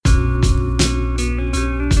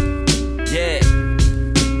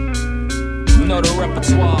know the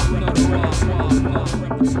repertoire.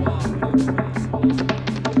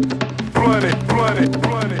 Planet.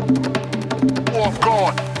 Off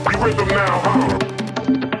guard, we rhythm now, huh?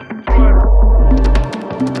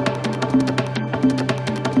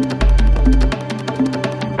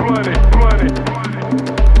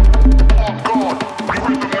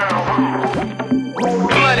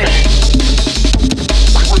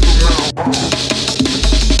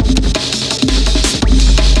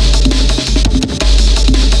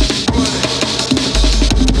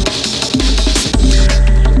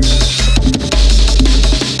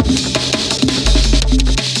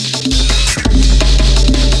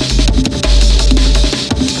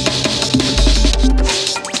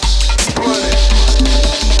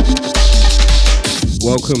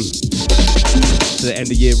 Welcome to the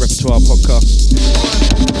End of Year Repertoire podcast.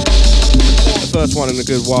 The first one in a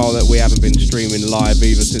good while that we haven't been streaming live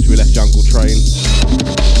either since we left Jungle Train.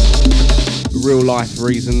 Real life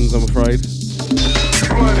reasons, I'm afraid.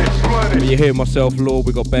 But you hear myself, Lord,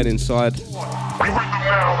 we got Ben inside. It's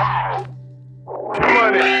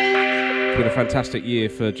been a fantastic year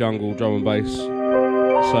for jungle drum and bass.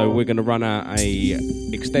 So we're going to run out a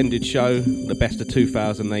extended show, the best of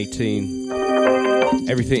 2018.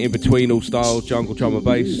 Everything in between, all styles, jungle, drum and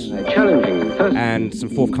bass, and some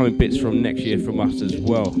forthcoming bits from next year from us as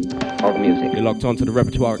well. Of music. You're locked on to the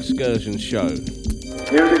Repertoire Excursion show.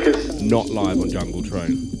 Music is not live on Jungle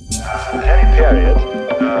Train. In any period,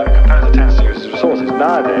 a composer tends to use his resources.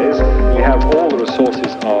 Nowadays, we have all the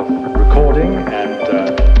resources of recording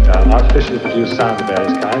and artificially produced sound of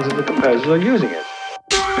various kinds, and the composers are using it.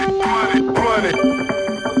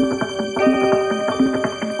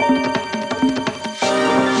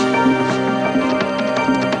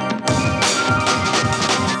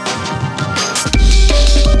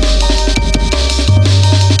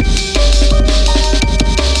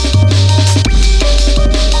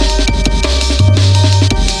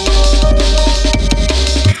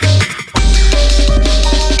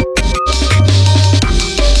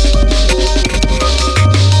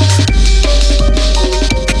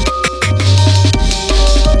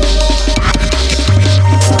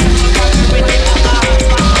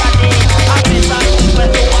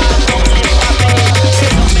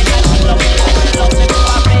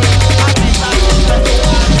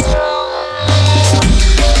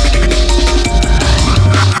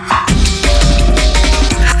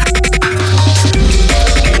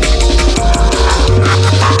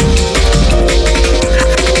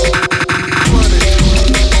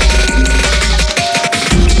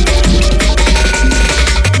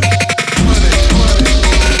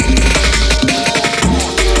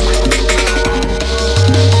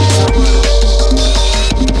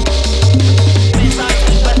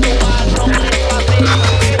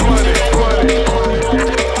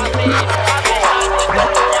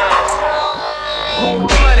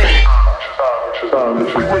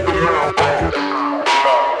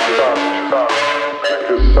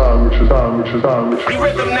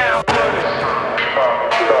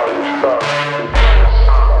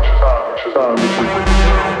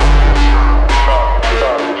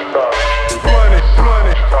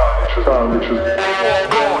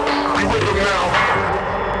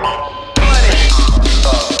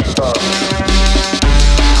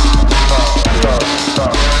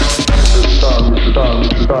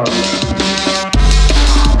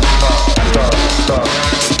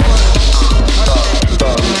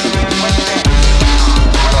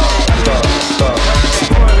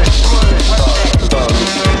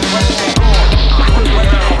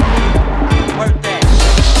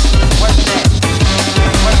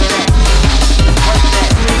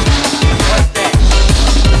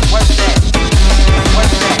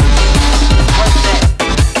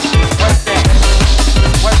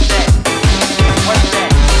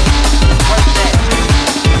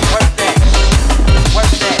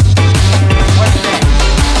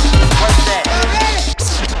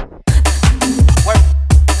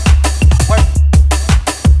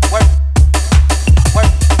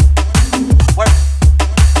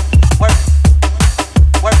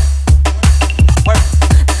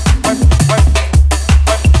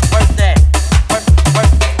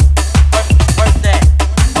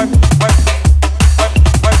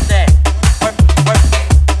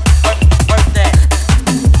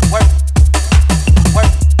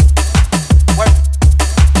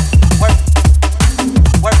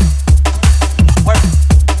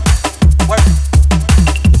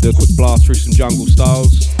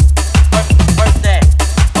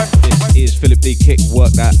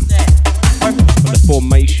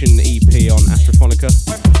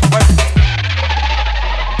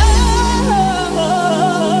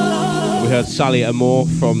 Sully Amore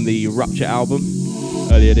from the Rupture album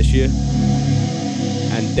earlier this year,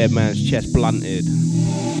 and Dead Man's Chest Blunted.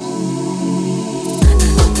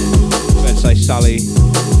 Let's say Sully,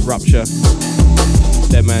 Rupture,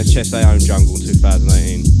 Dead Man's Chest, they own Jungle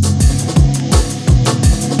 2018.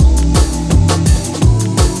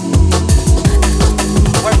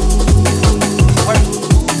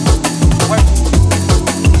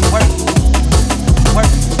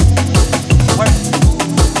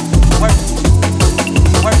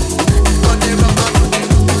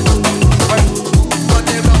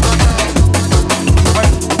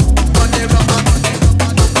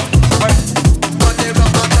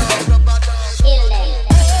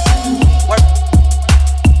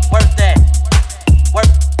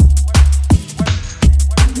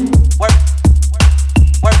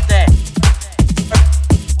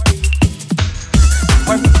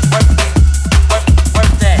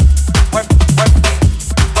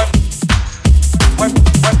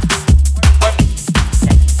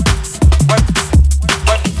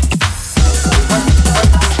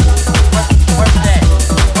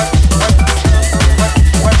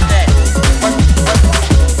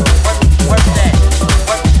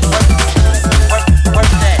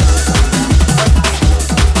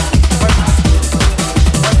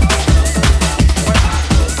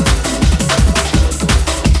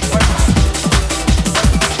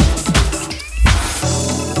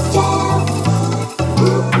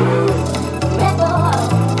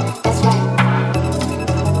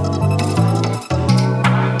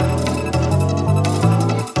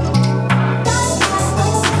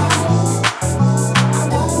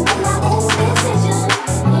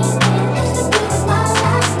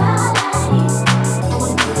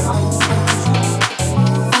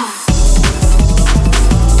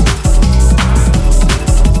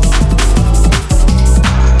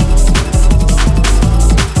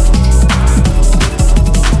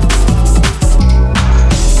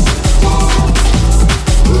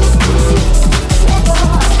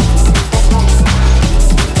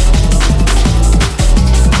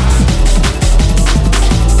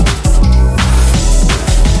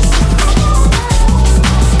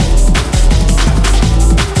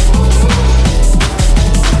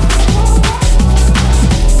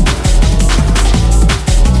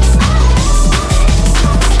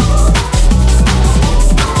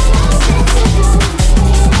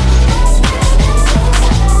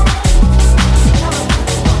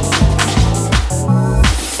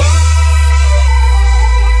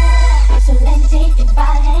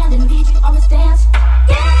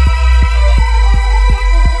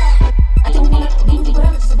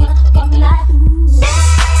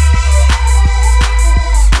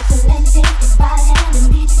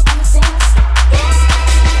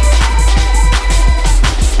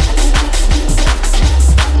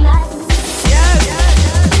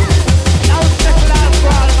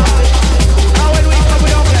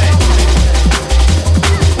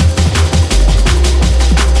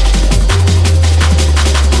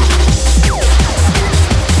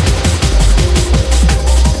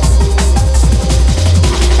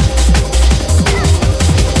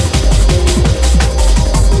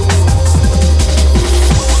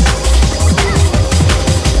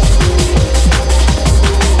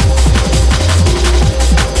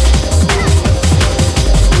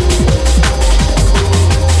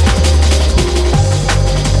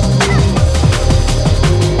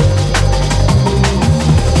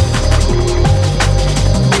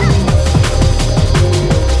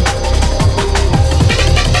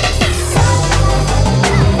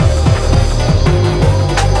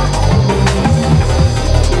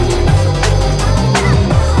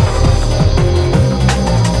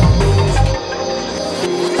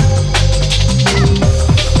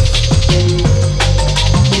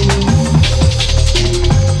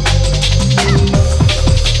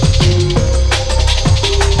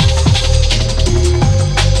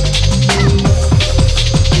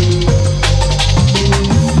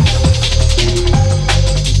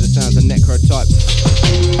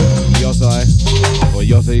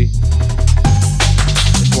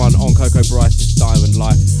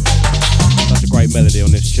 melody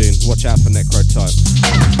on this tune. Watch out for Necrotype.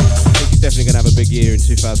 I think he's definitely going to have a big year in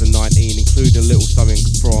 2019, including a little something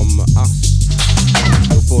from us.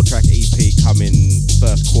 A little 4-track EP coming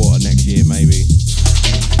first quarter next year, maybe.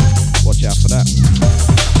 Watch out for that.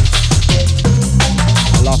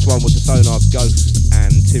 The last one was the Sonar's Ghost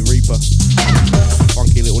and Tim Reaper.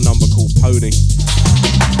 Funky little number called Pony.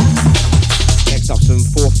 Next up, some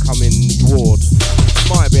forthcoming Dward.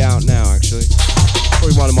 Might be out now, actually.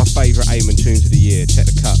 Probably one of my favourite Eamon tunes of the year. Check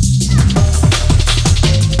the cuts.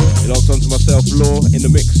 It logs onto myself, Law, in the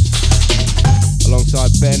mix.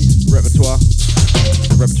 alongside Ben, Repertoire,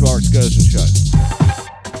 the Repertoire Excursion Show.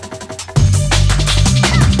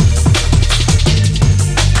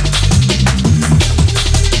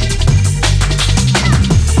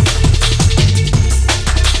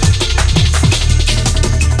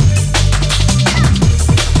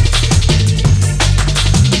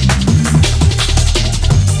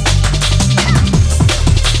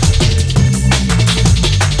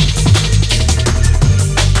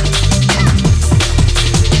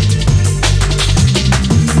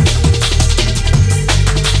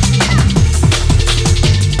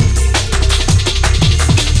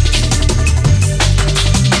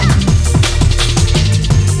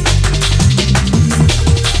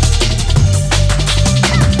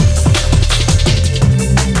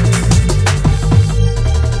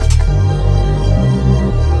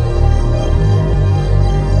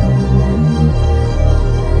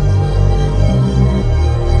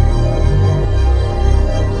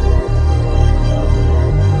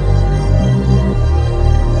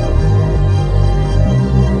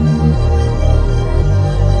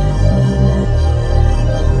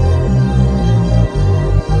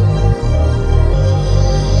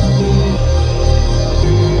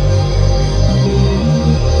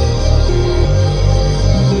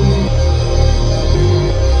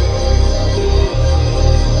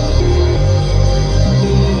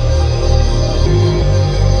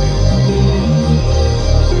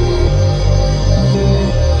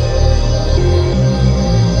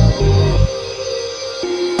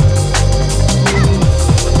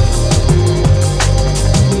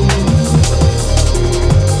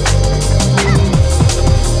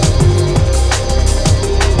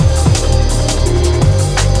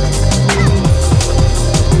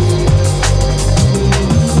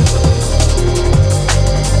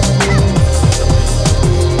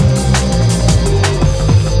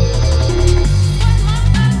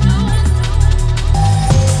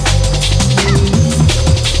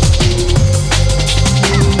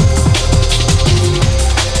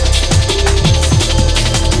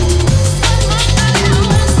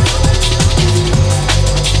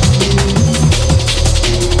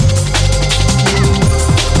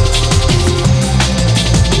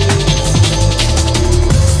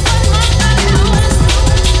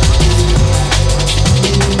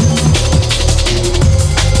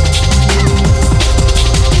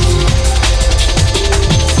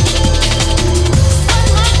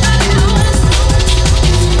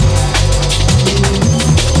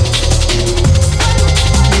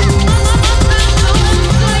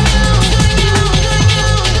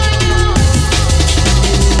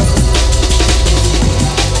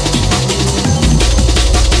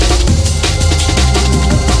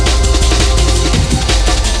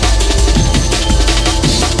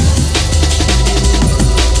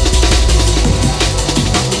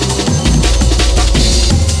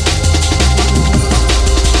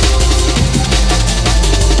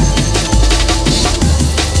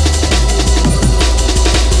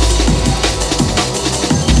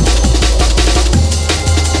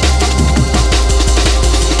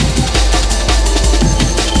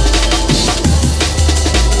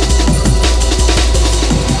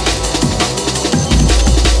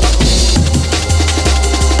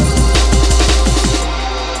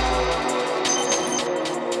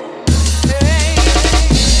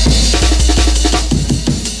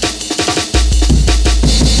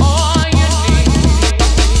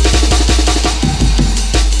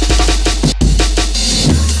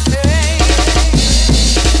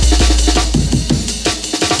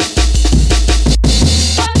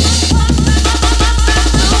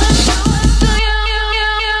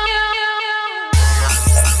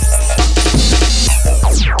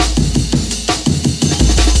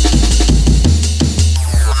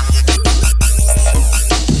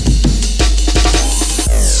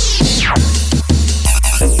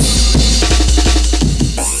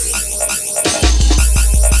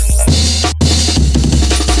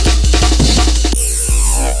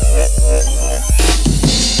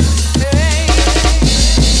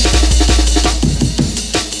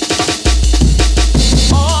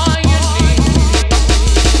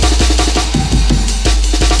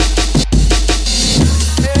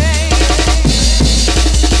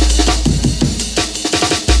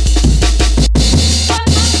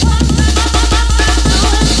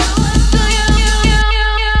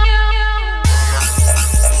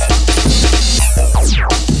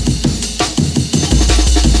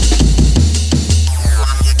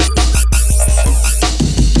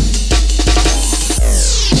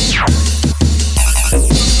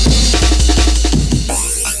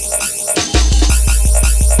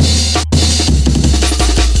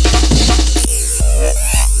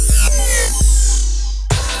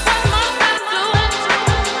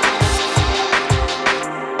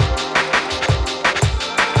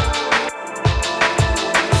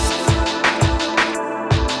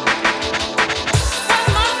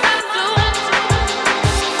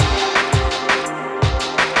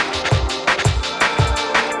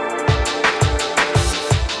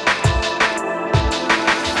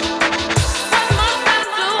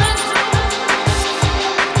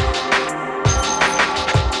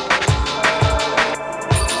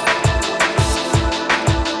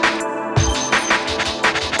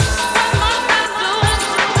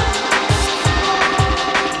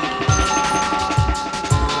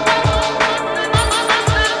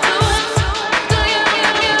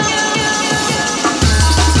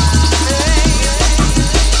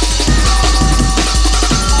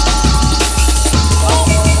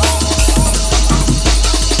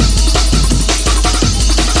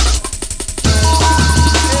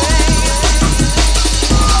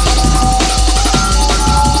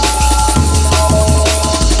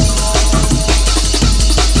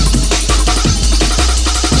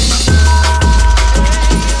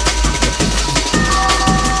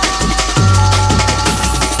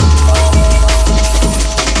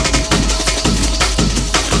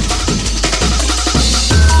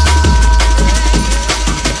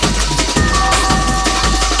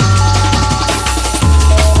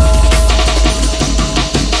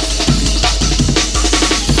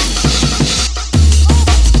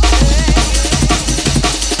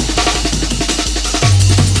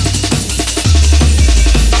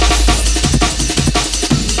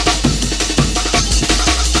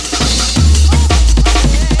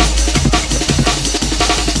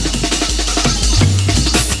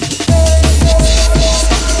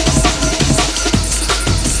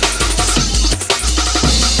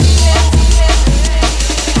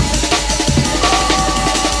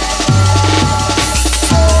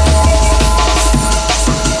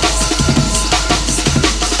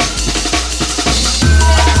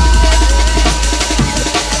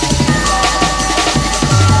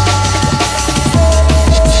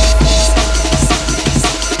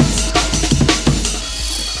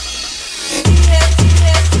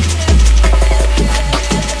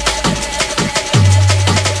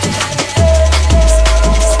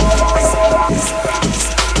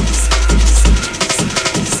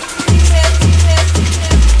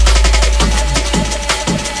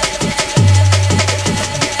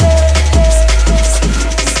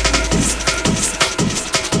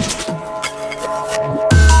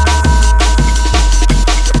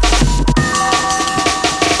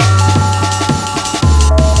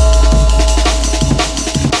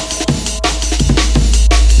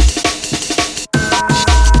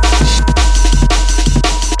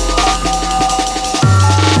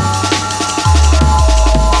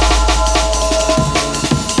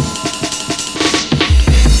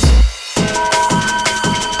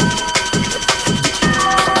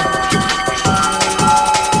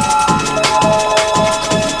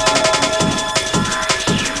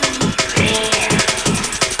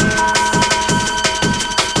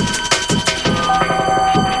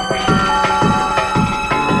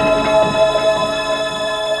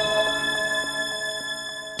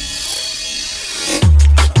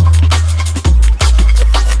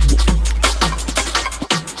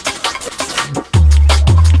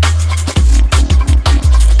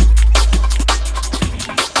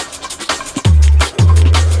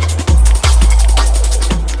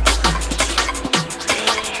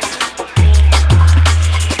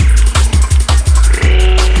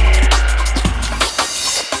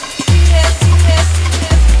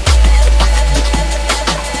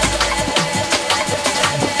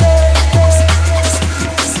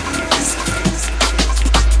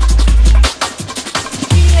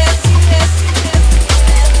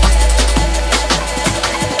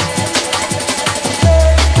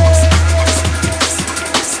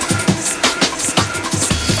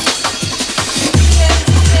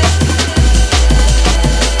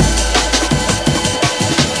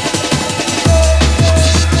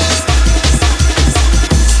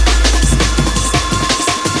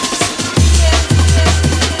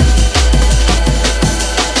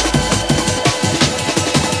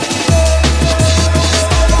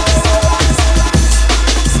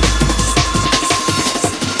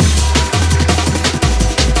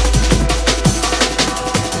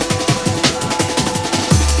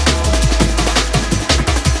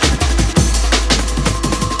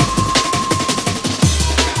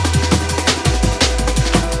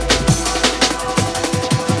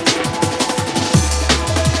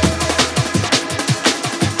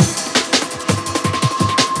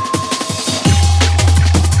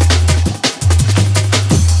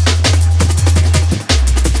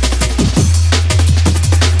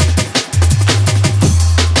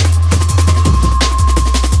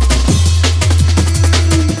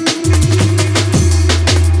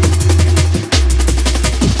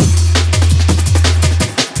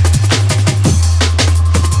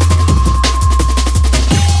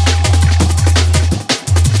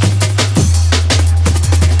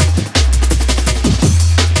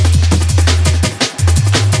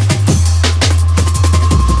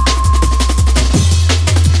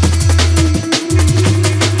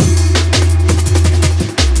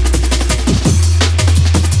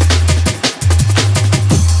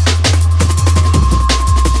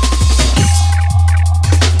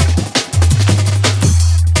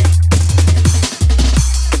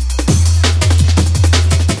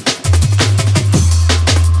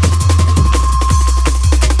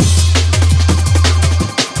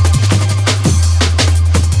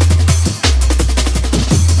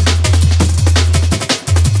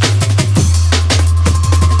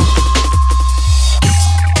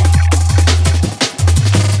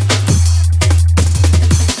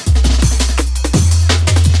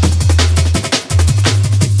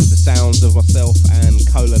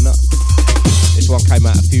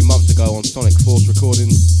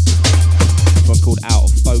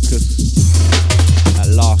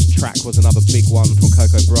 track was another big one from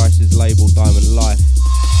Coco Bryce's label Diamond Life.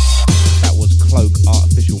 That was Cloak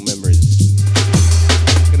Artificial Memories.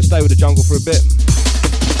 Gonna stay with the jungle for a bit.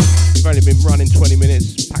 We've only been running 20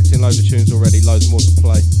 minutes, packed in loads of tunes already, loads more to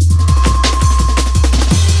play.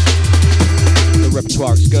 The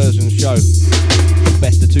Repertoire Excursion Show,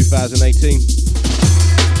 best of 2018.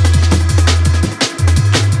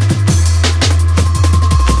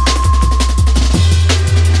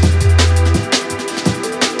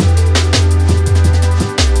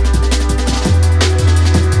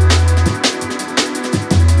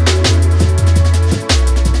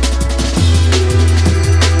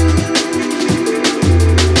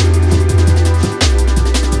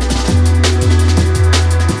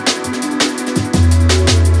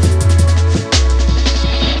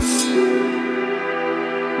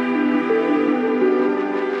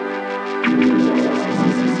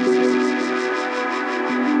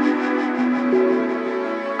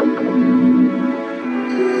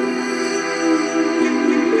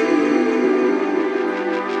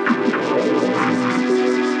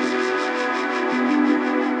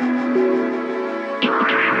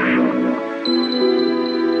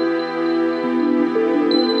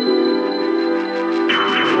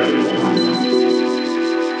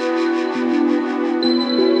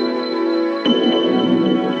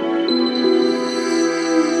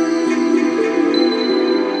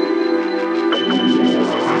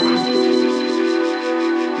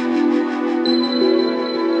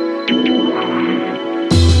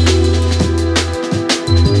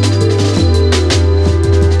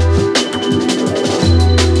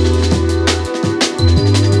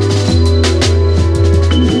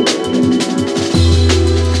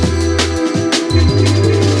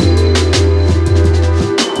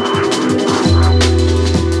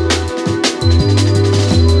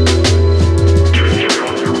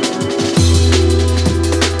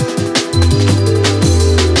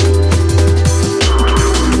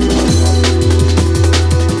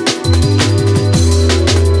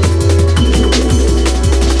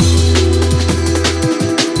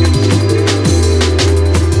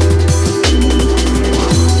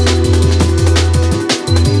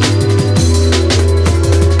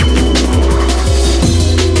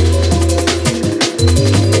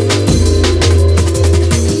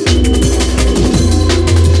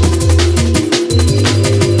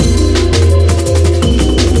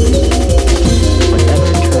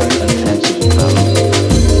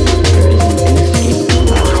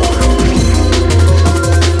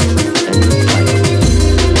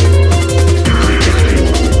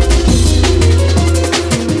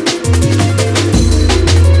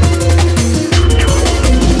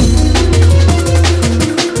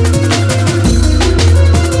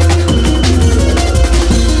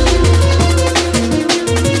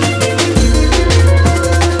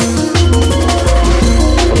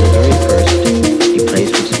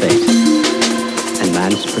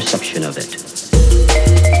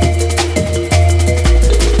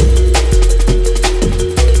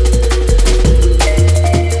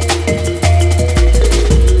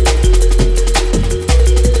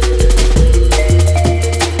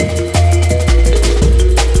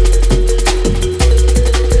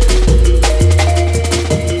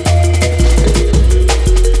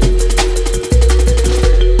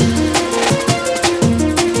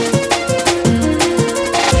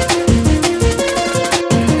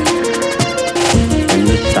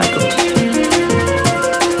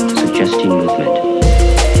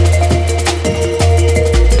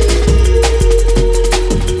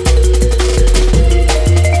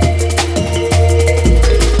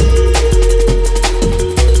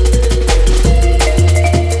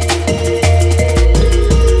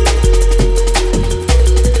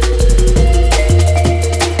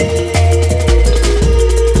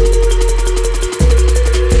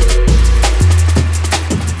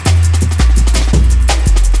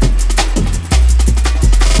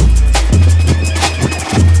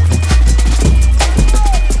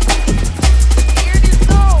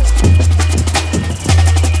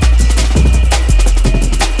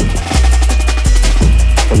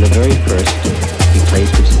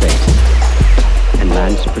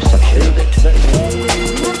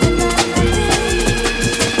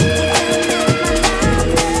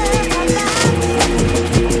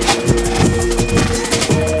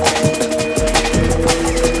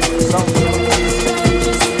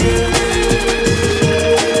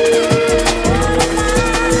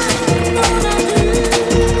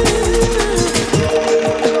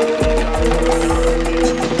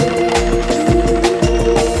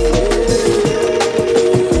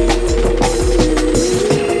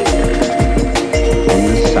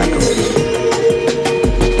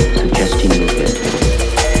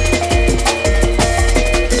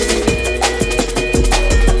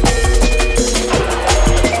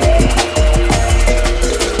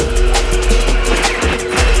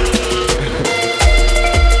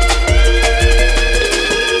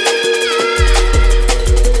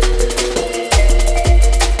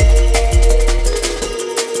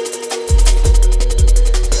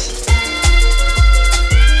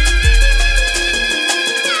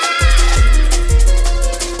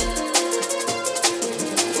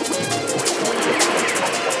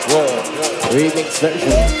 remix version.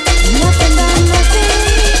 Nothing but nothing.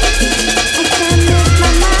 I can't make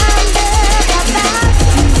my mind up about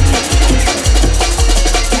you.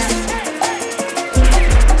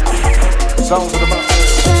 Sounds of the mountain.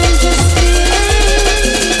 Strangest feeling.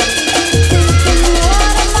 Thinking, what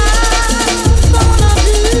am I gonna do?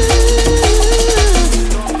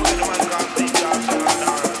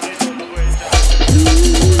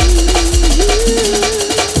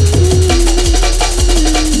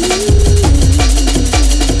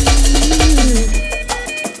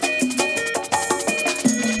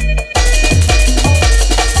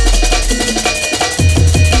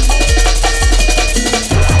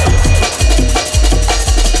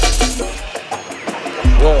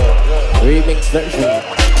 Remix version.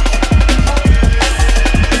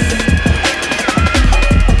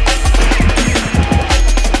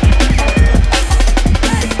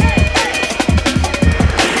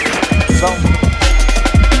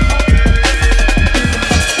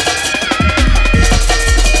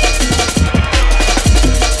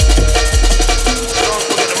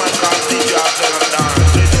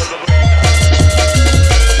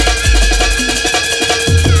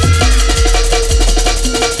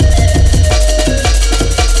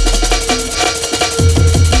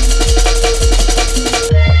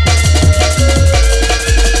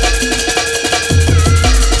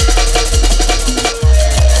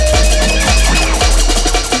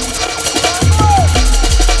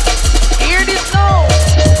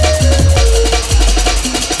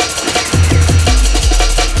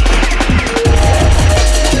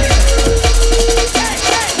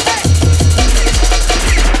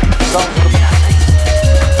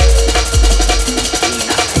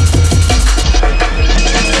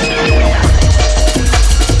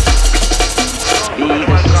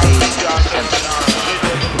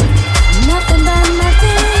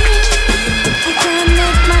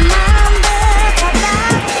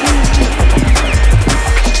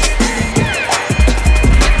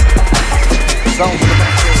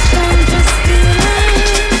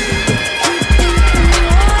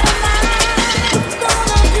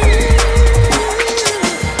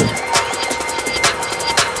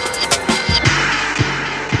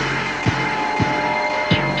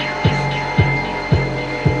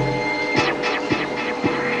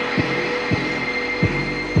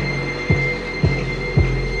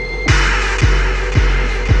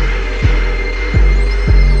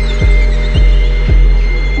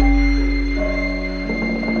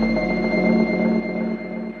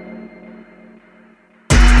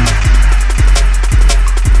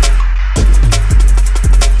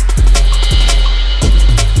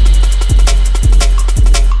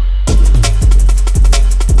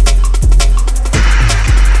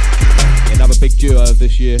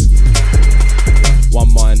 This year, One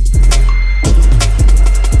Mind.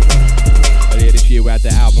 Earlier this year we had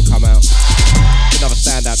their album come out. Another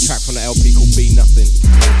standout track from the LP called Be Nothing.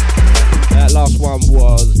 That last one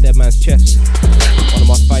was Dead Man's Chest, one of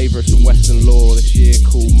my favourites from Western Law this year,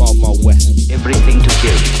 called Mild Mild West. Everything to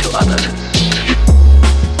give to others.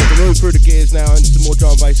 We'll move through the gears now into some more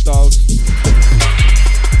drum and bass styles.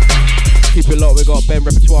 Keep it locked, we've got a Ben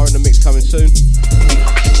repertoire in the mix coming soon.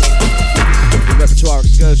 The Repertoire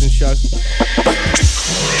Excursion Show.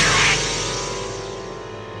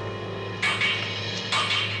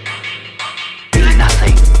 Be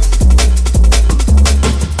nothing.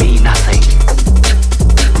 Be nothing.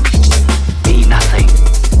 Be nothing.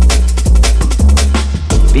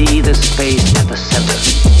 Be the space at the center.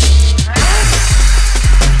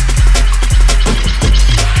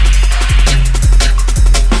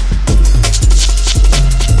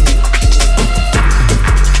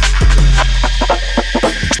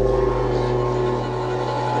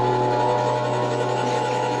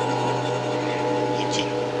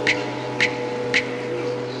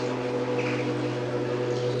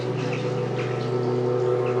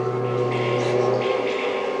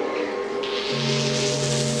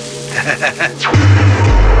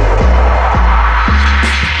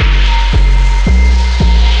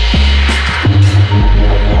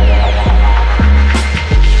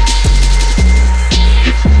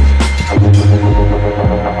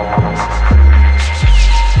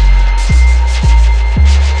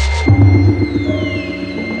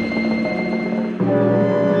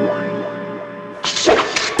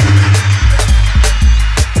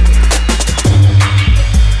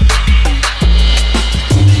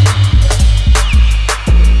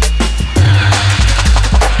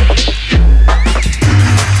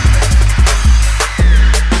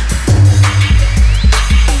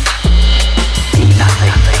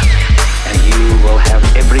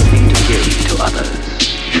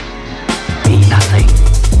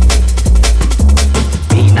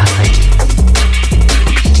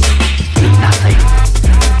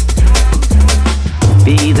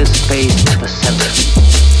 space to the center.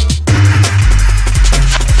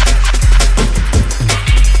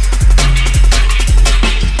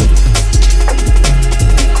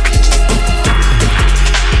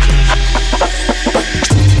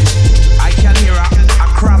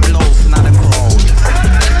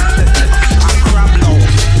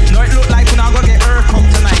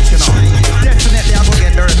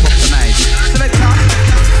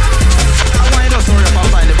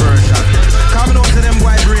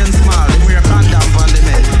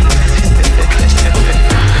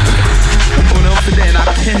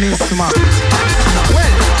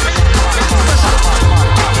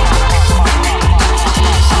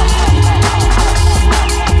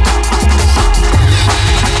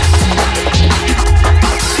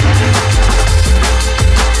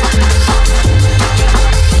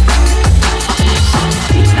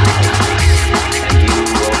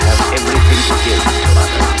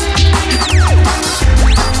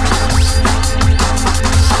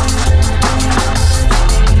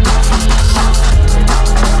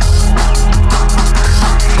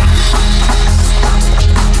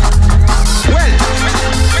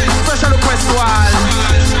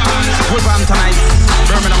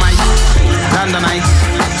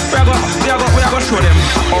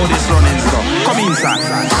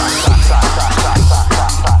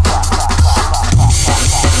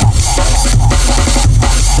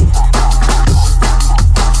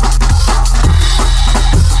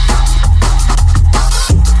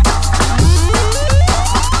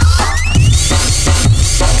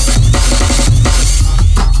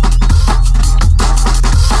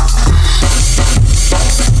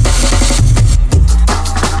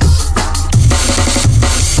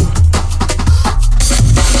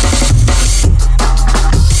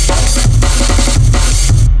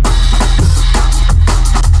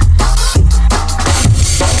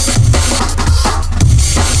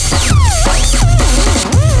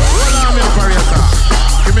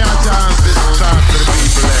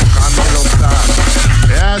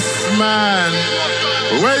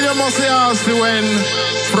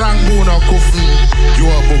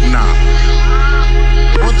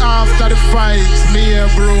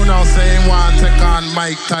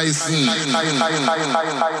 Tyson.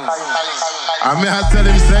 I may have tell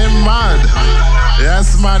him same mad.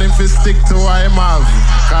 Yes man, if he stick to what him have,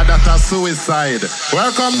 cause that's a suicide.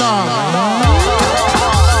 Welcome now.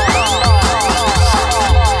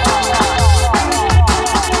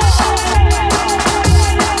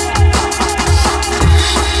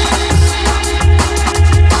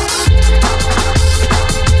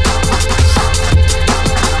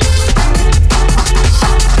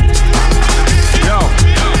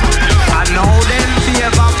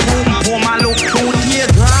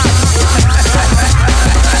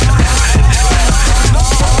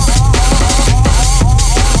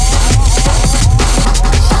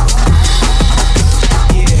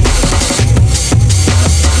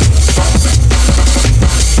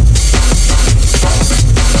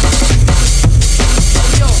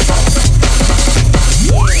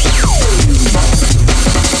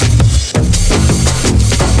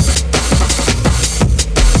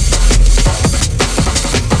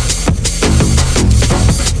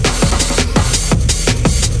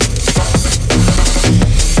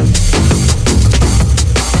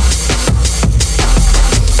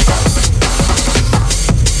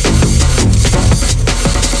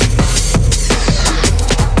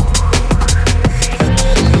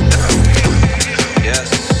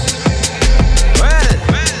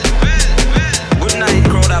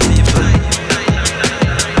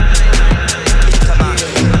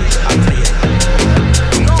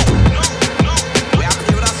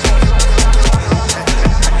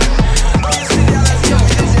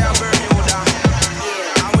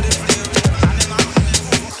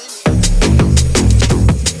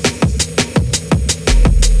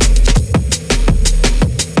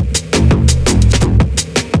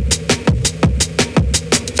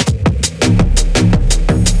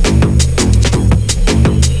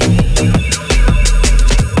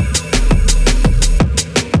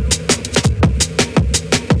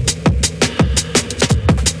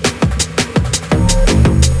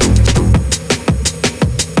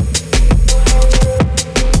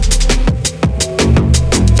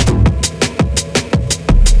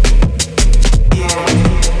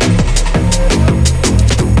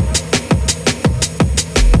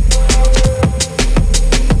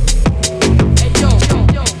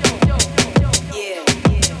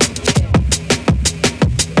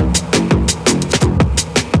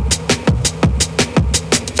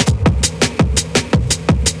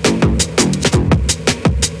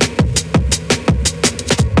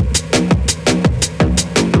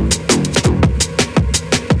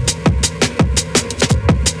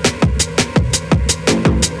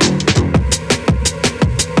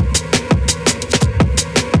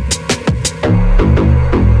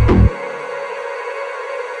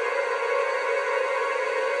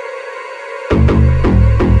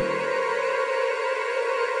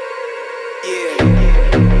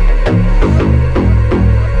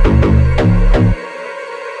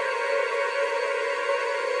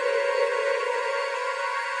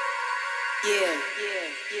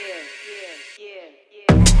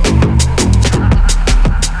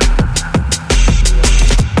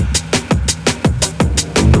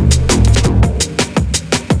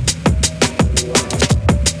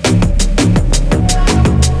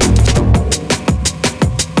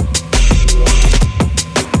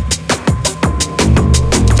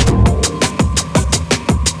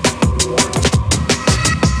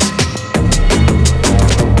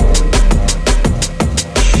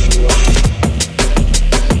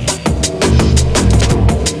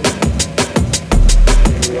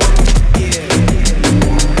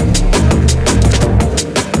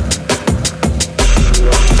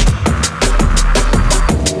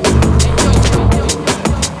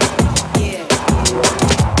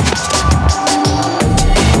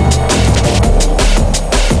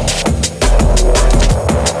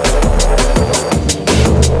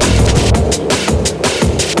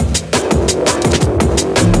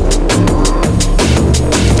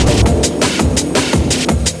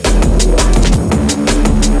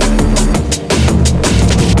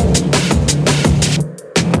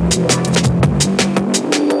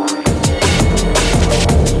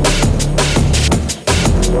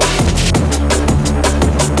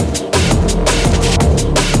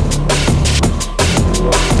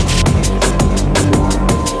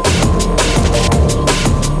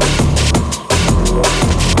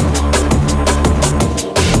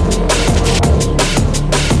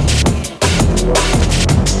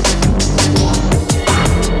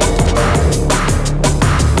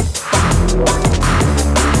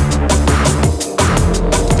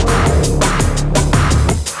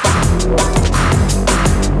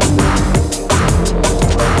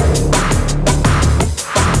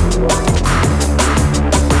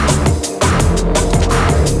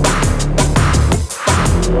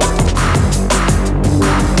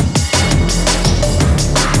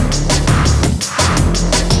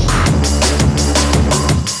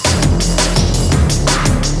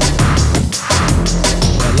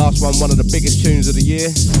 one of the biggest tunes of the year,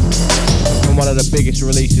 and one of the biggest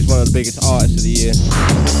releases, one of the biggest artists of the year.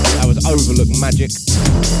 That was Overlook Magic.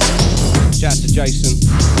 Shout out to Jason,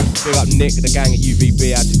 big up Nick, the gang at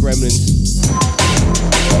UVB, out to Gremlins.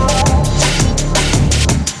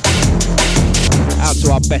 Out to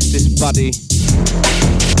our bestest buddy,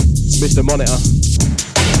 Mr. Monitor.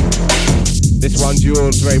 This one's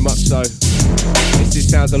yours, very much so. This is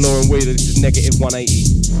Sounds of Lauren Wheeler, this is Negative 180.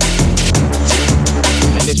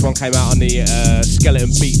 And this one came out on the Skeleton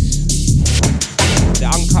Beats. The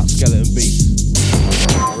uncut Skeleton Beats.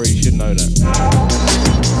 I really should know that.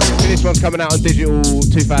 So this one's coming out on digital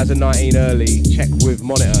 2019 early. Check with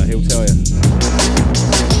Monitor, he'll tell you.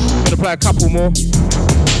 I'm gonna play a couple more.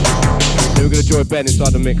 Then we're gonna join Ben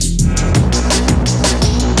inside the mix.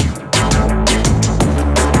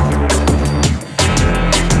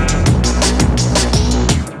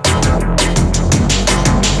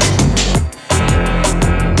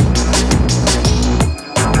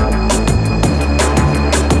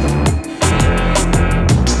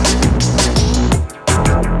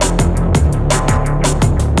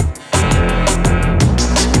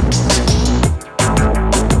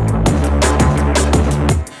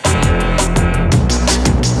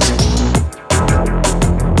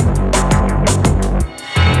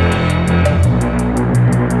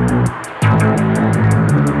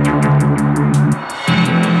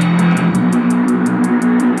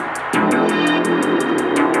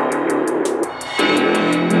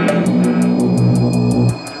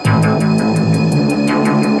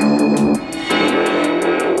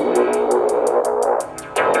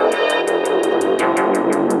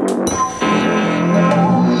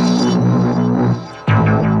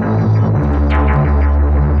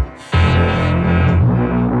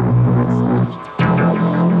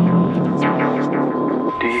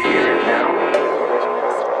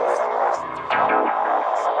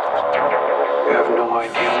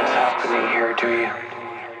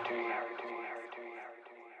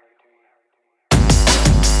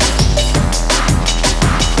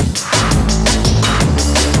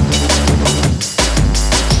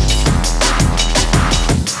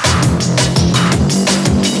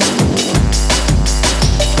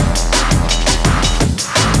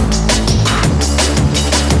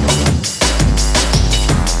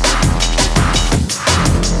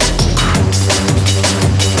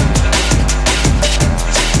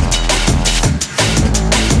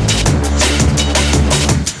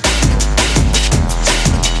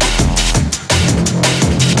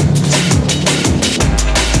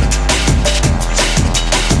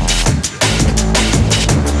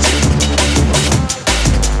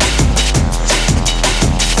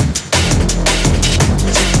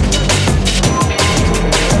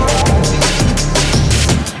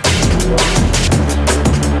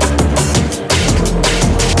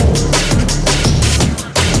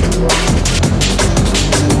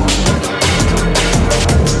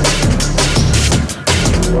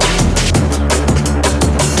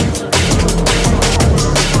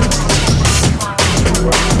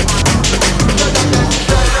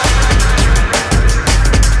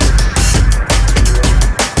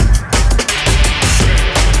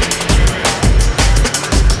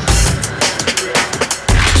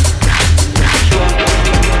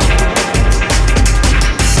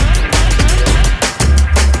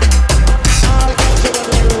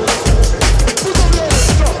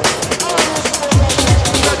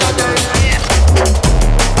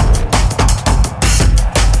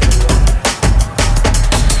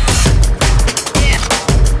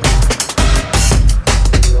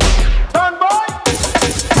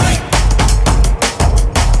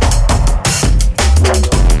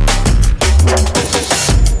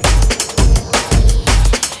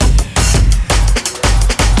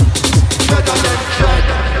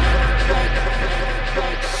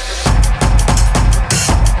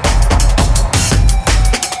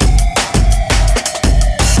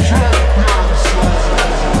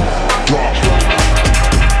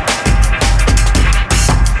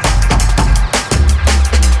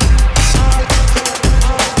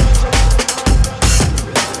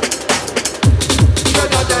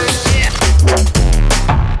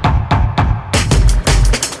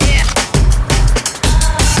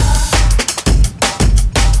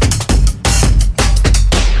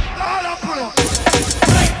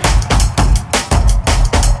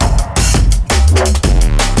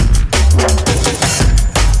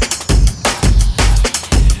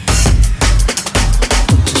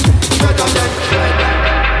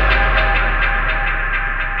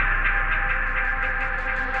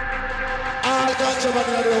 All ganja man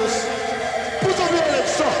in the house. Put up your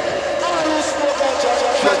legs, sir. All who smoke ganja,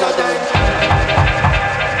 shut up then.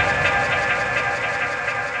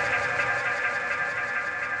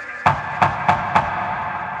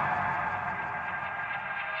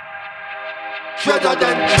 Shredder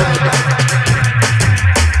then shredder.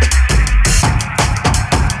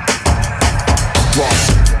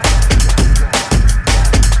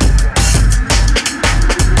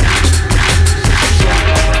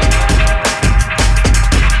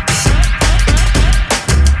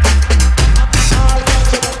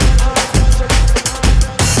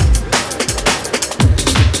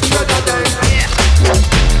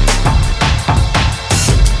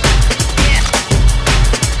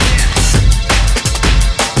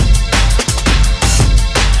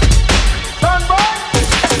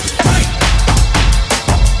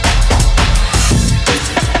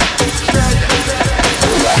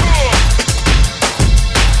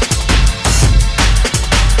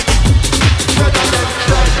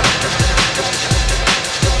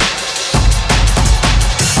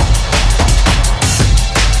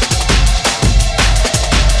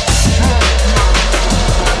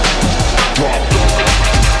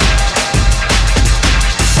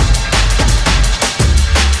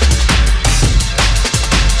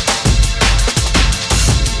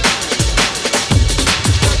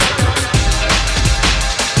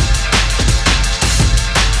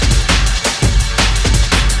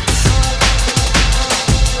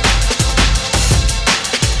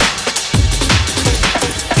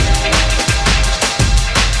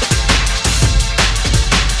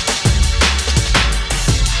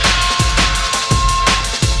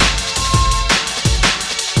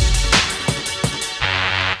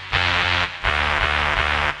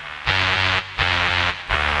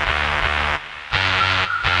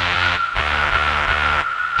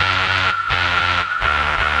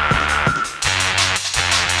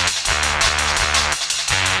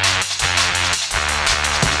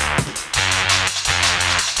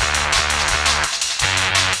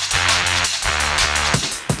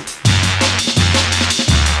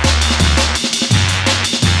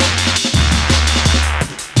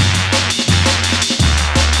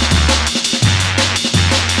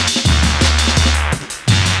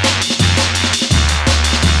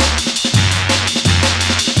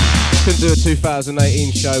 Do a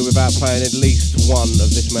 2018 show without playing at least one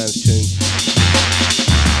of this man's tunes.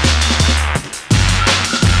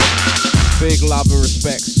 Big love and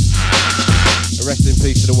respects. Rest in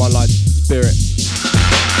peace to the one like Spirit.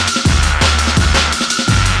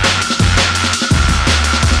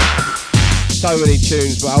 So many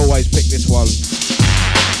tunes, but I always pick this one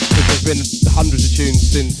because there's been hundreds of tunes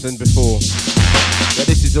since and before. But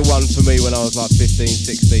this is the one for me when I was like 15,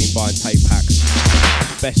 16, buying tape packs.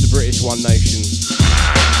 Best of British One Nation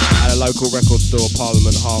at a local record store,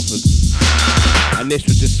 Parliament, Hartford. And this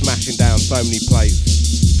was just smashing down so many plates,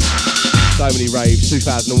 so many raves,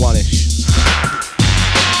 2001-ish.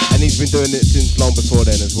 And he's been doing it since long before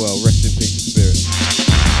then as well, rest in peace to Spirit.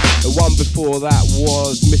 The one before that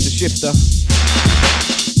was Mr. Shifter.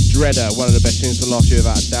 Dreader, one of the best tunes from last year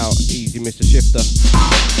without a doubt, easy Mr. Shifter.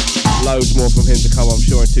 Loads more from him to come, I'm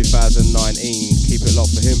sure, in 2019. Keep it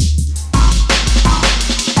locked for him.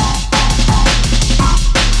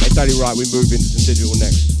 It's only right we move into some digital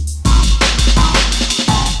next.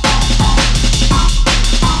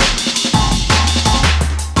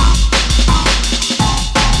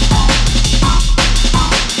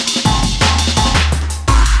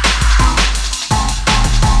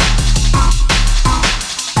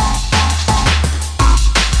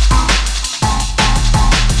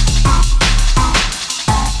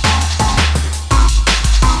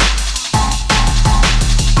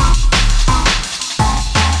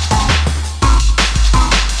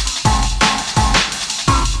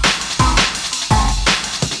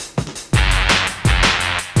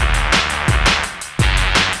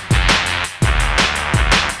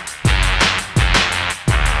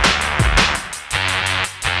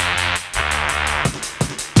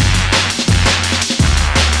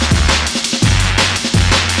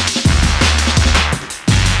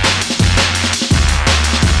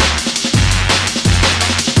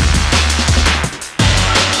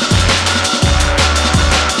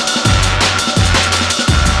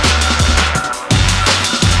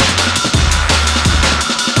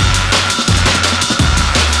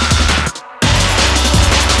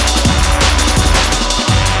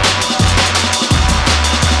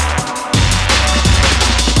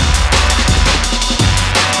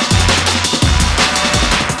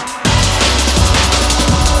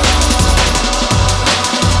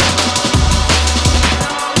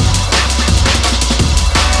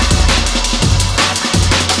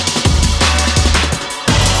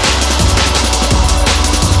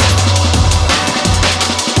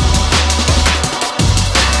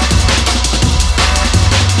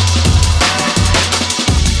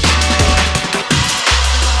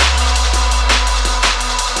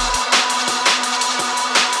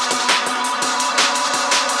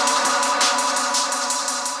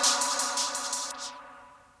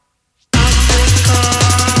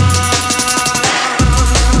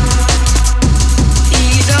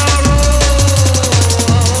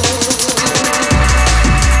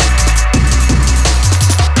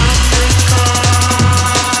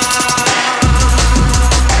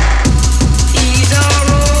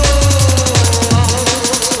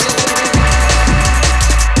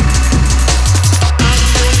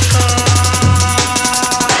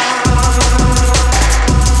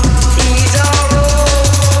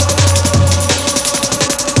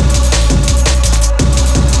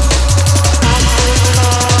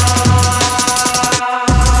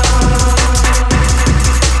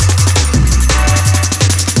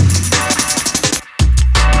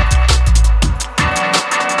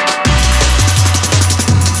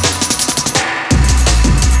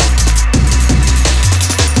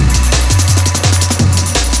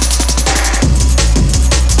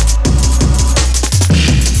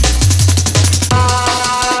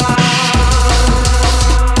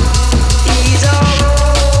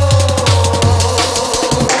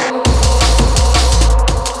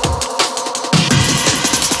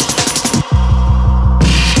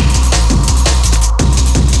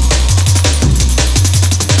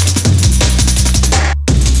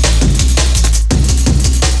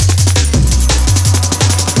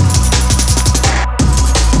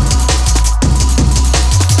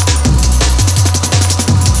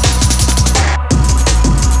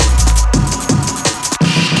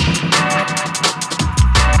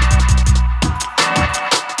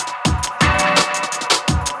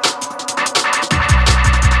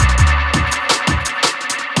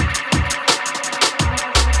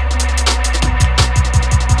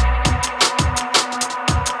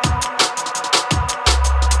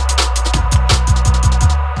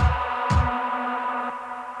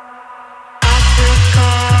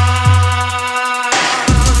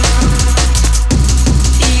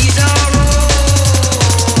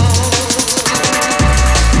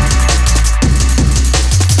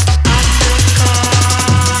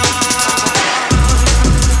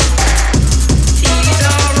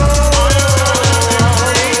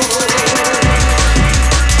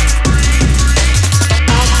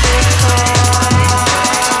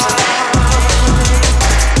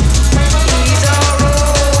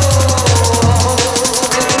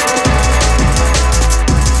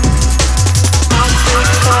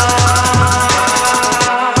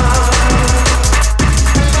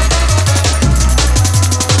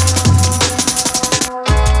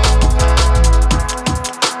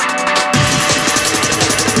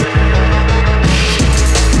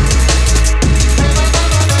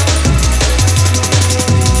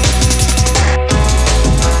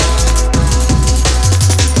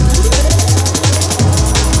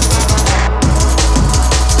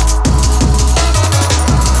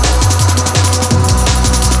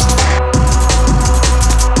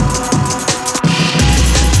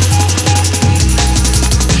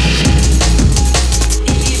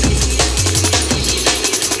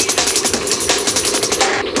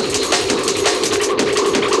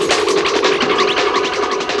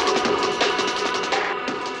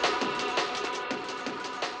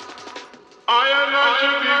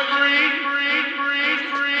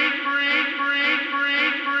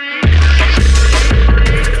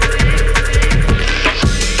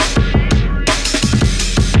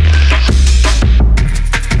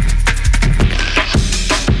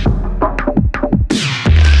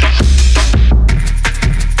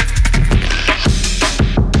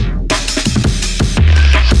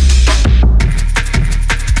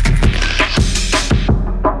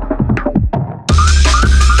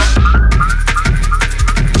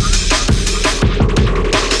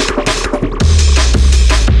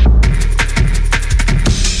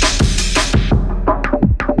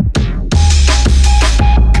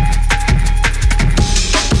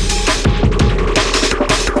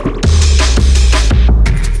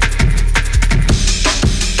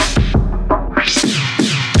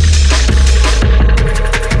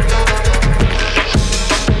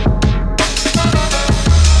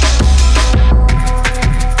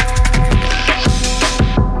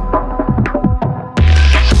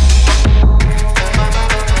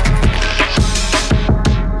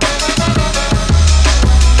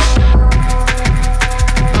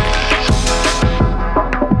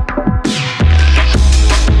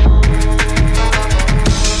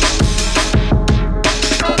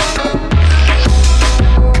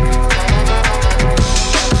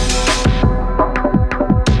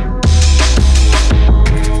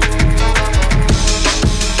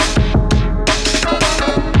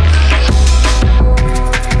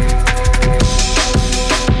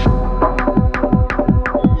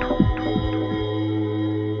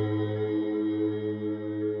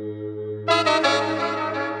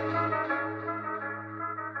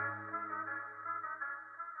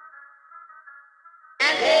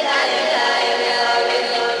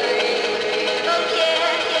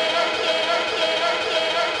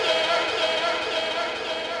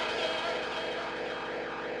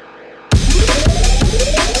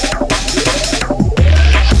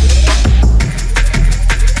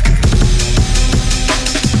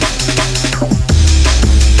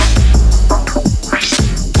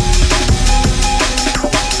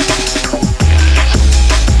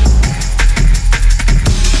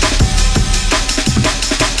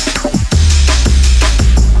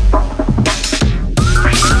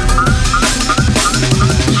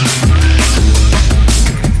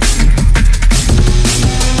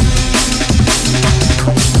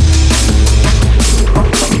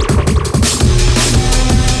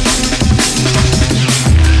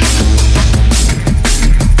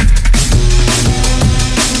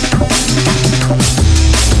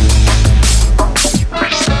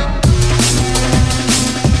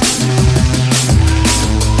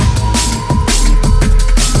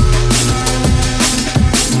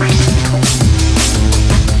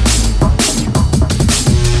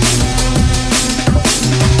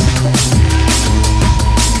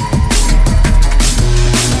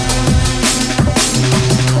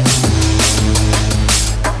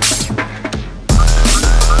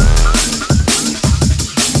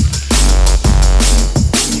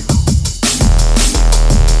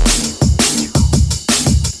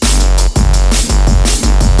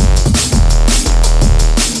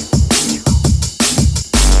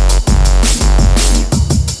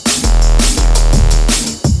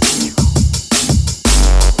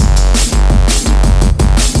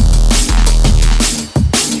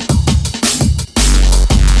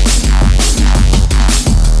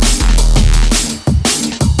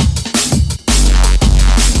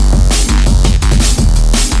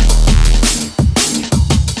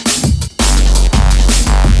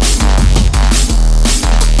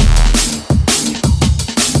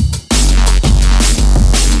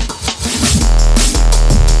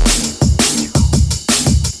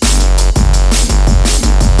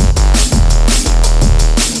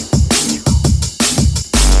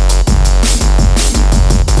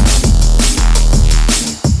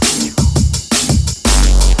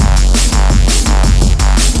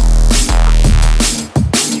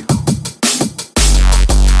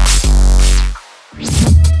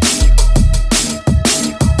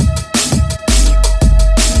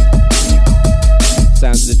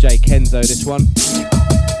 Kenzo, this one.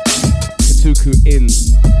 Katuku In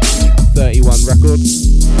 31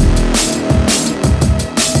 Records.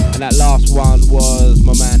 And that last one was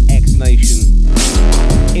my man X Nation,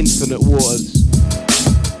 Infinite Waters.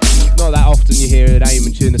 Not that often you hear an Aim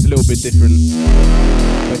tune that's a little bit different,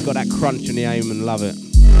 but it's got that crunch in the Aim and love it.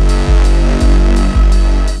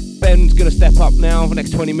 Ben's gonna step up now for the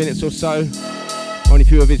next 20 minutes or so on a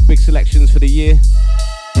few of his big selections for the year.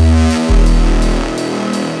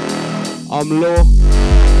 I'm Law.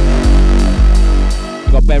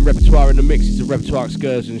 We've got Ben Repertoire in the mix. It's a Repertoire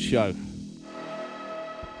Excursion show.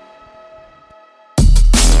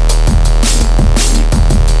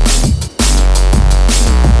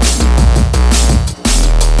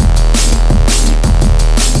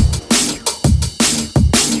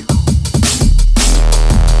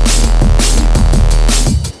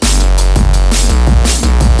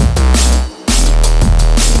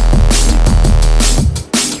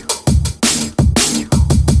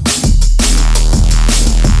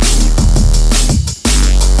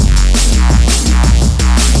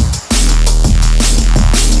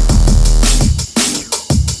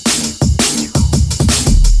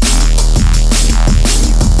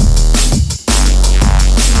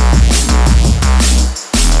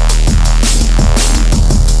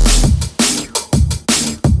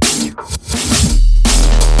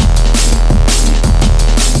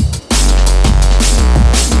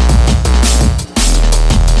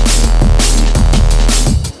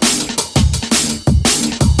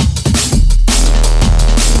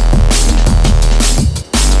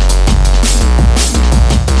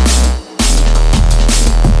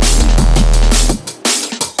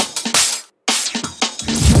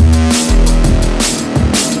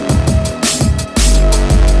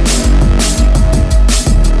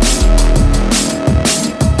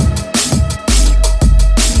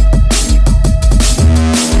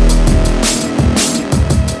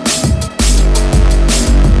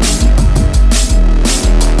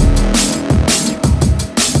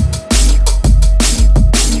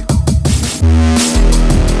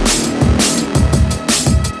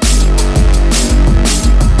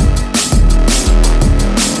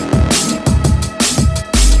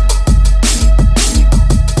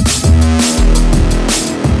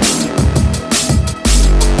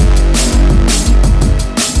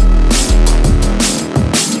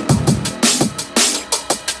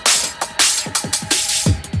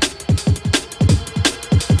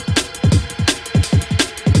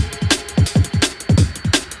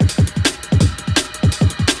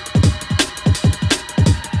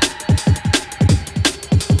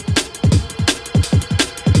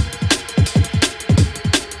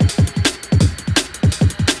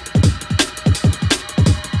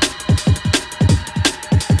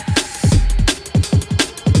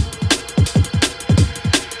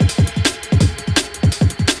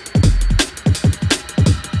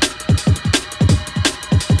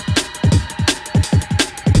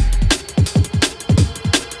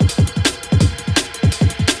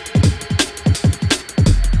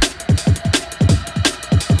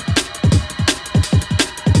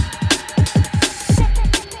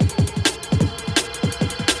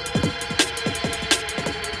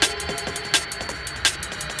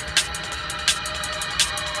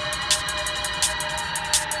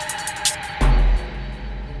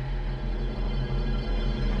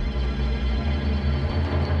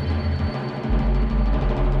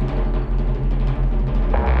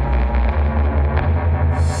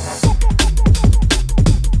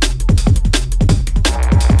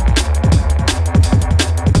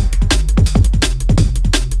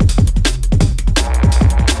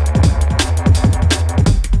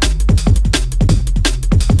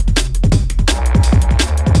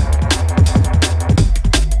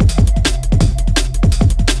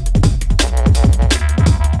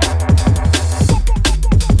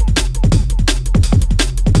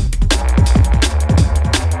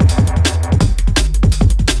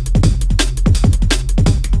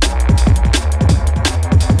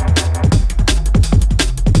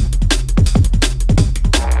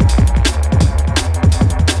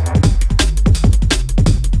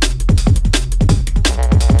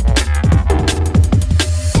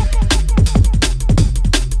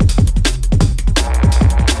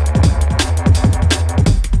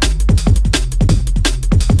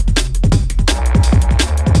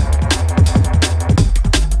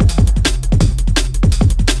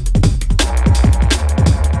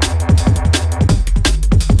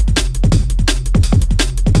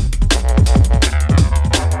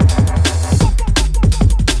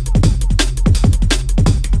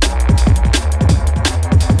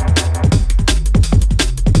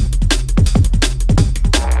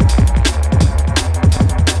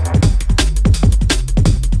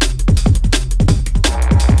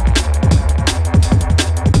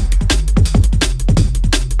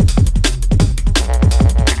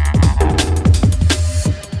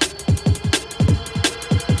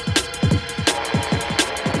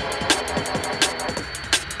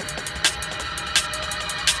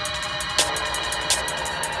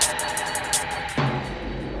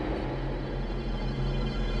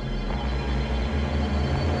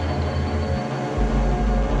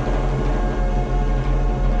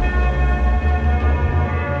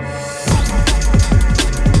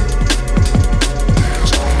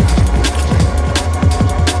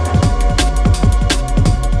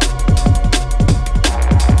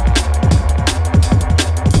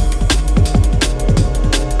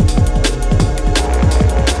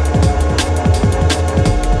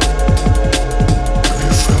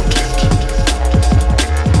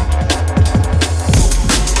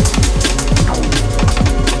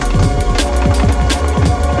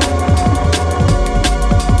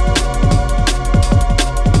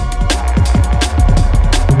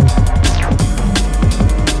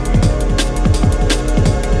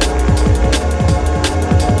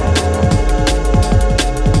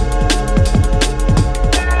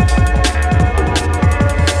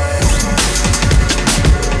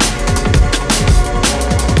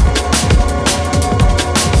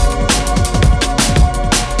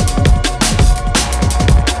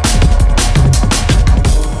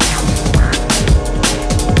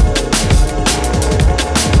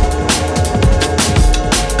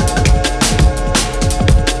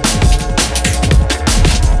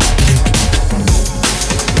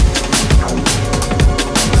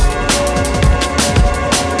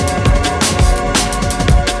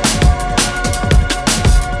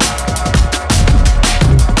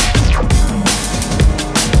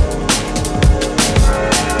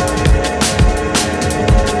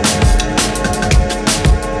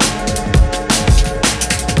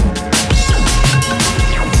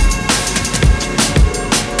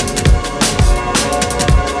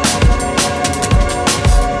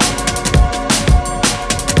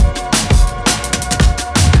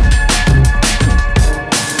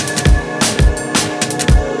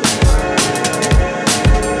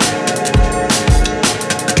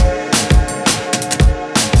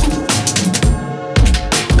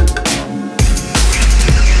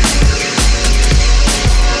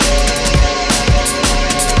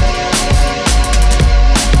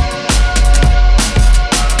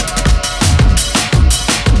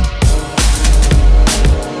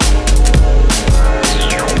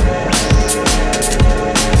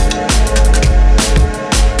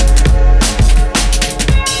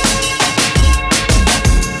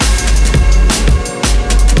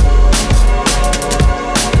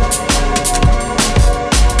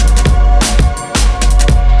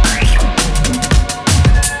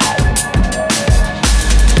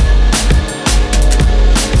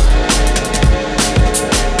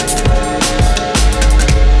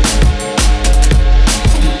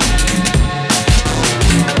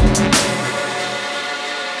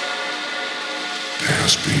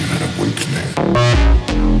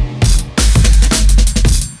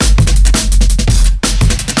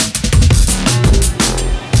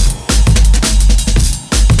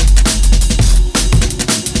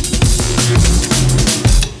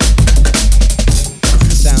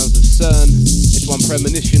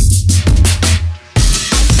 Premonition.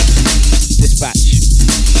 Dispatch.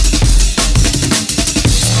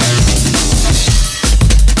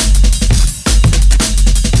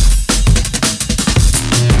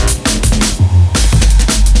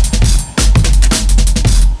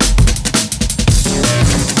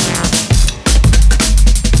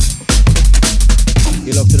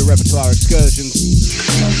 You're locked to the Repertoire Excursions.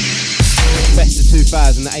 Best of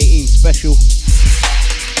 2018 special.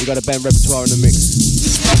 We got a Ben Repertoire in the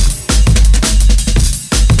mix.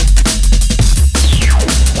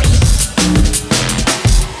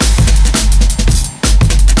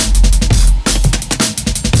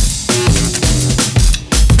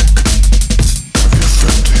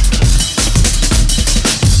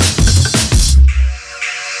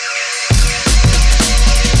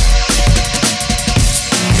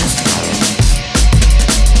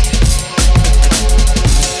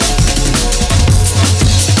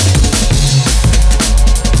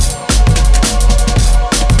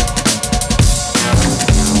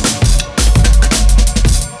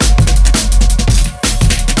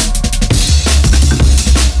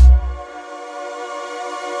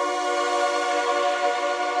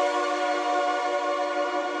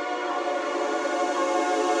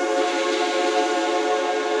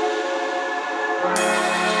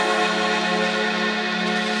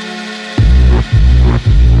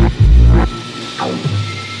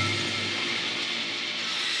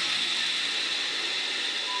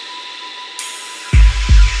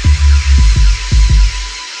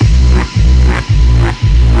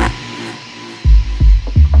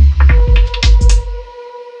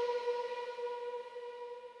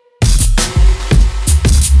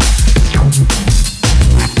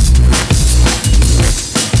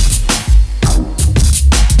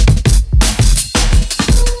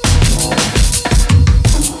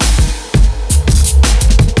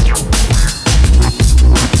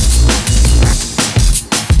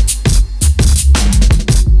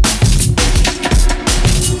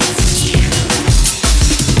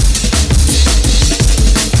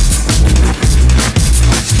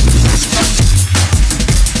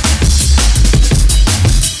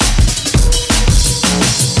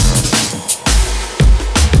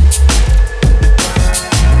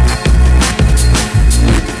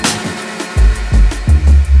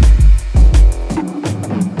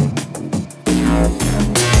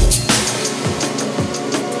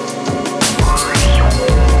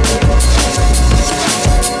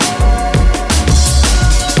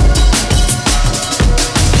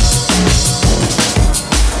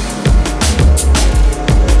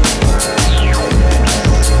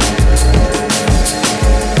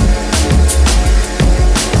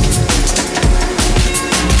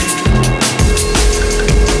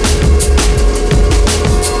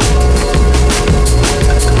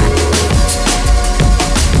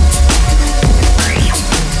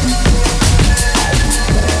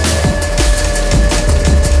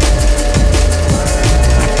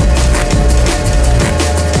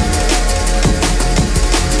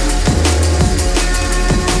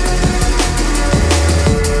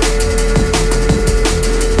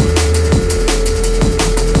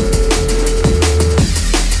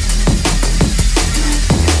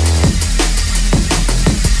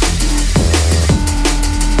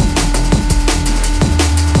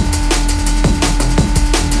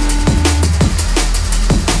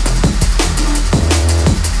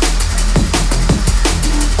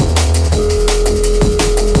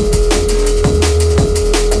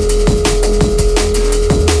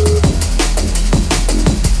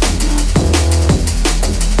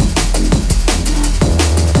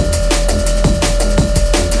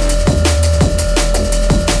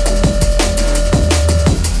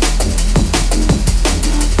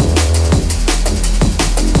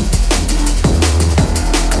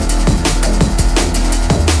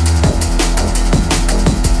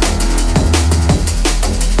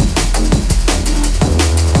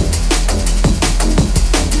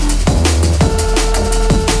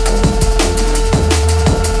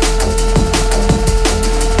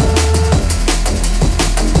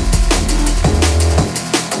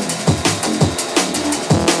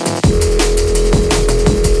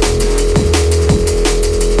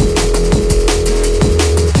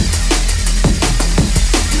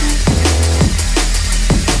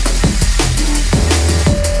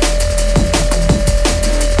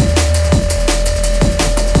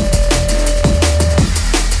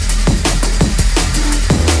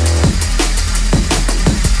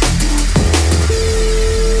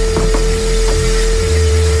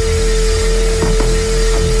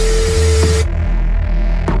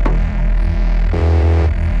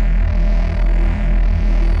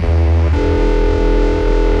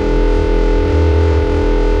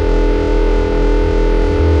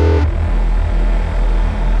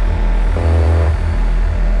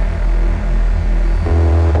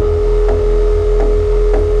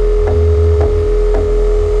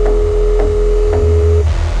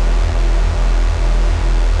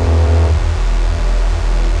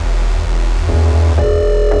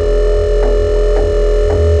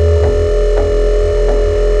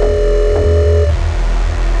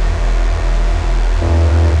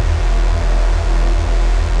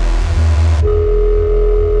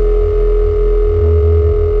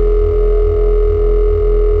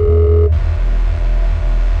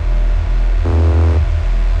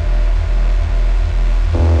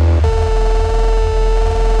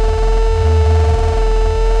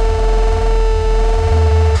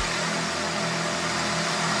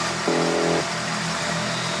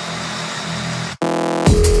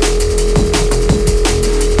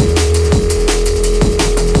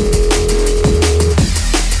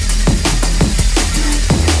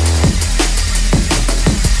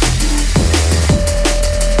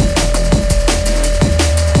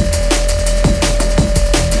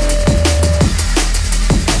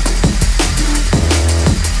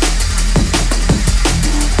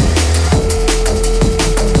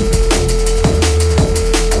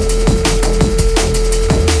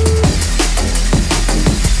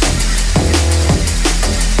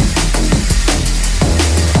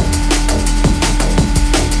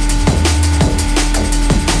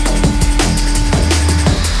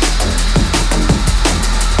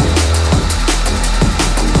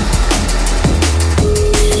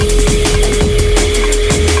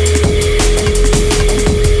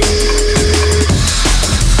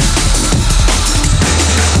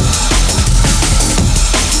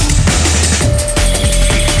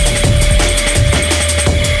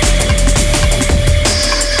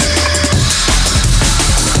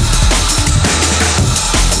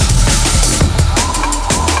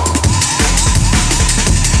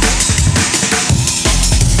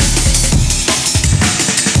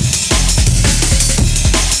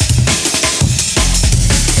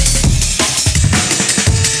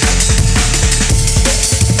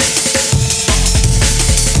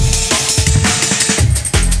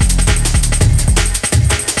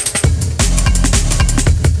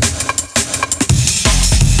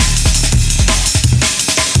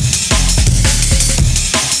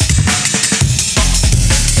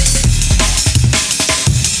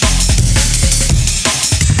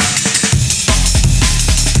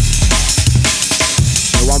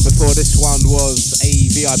 before this one was a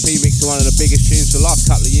VIP mix to one of the biggest tunes for the last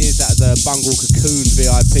couple of years. That was a Bungle Cocoon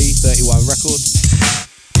VIP, 31 Records.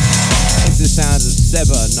 Into the sounds of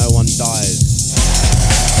Seba, No One Dies.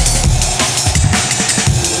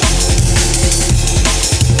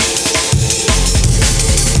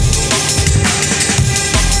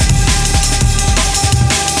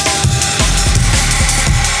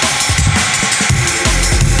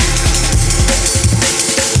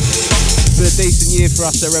 Decent year for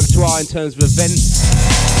us at Repertoire in terms of events.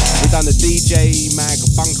 We've done the DJ Mag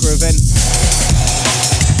Bunker event.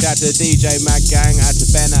 Shout out to the DJ Mag gang, out to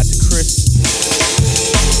Ben, out to Chris.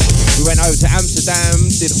 We went over to Amsterdam,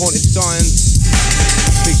 did Haunted Science.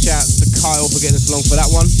 Big shout out to Kyle for getting us along for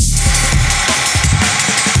that one.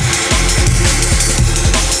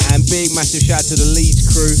 And big massive shout out to the Leeds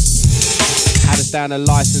crew. Had us down a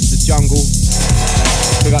license to Jungle.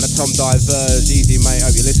 Big up to Tom Diverge, easy mate,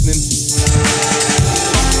 hope you're listening.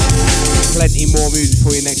 Plenty more music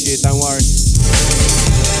for you next year, don't worry.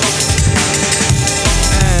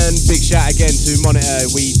 And big shout again to Monitor,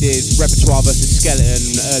 we did Repertoire vs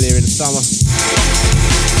Skeleton earlier in the summer.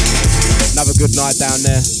 Another good night down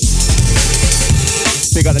there.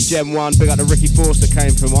 Big up to Gem 1, big up to Ricky Force that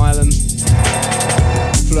came from Ireland.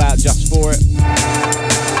 Flew out just for it.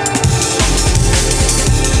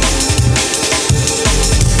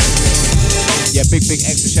 Yeah, big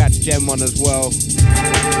extra shout to Gen 1 as well.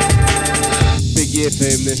 Big year for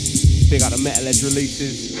him this. Big up the Metal Edge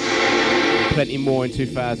releases. Plenty more in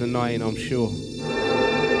 2019, I'm sure.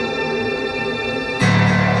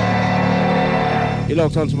 You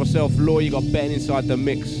logged on to myself, Law, you got betting inside the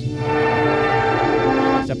mix.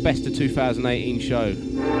 It's a best of 2018 show.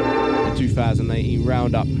 The 2018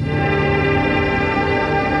 roundup.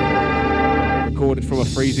 Recorded from a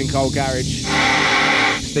freezing cold garage.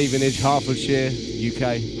 Stevenage, Hertfordshire,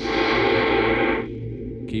 UK.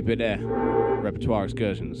 Keep it there. Repertoire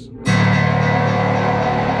Excursions.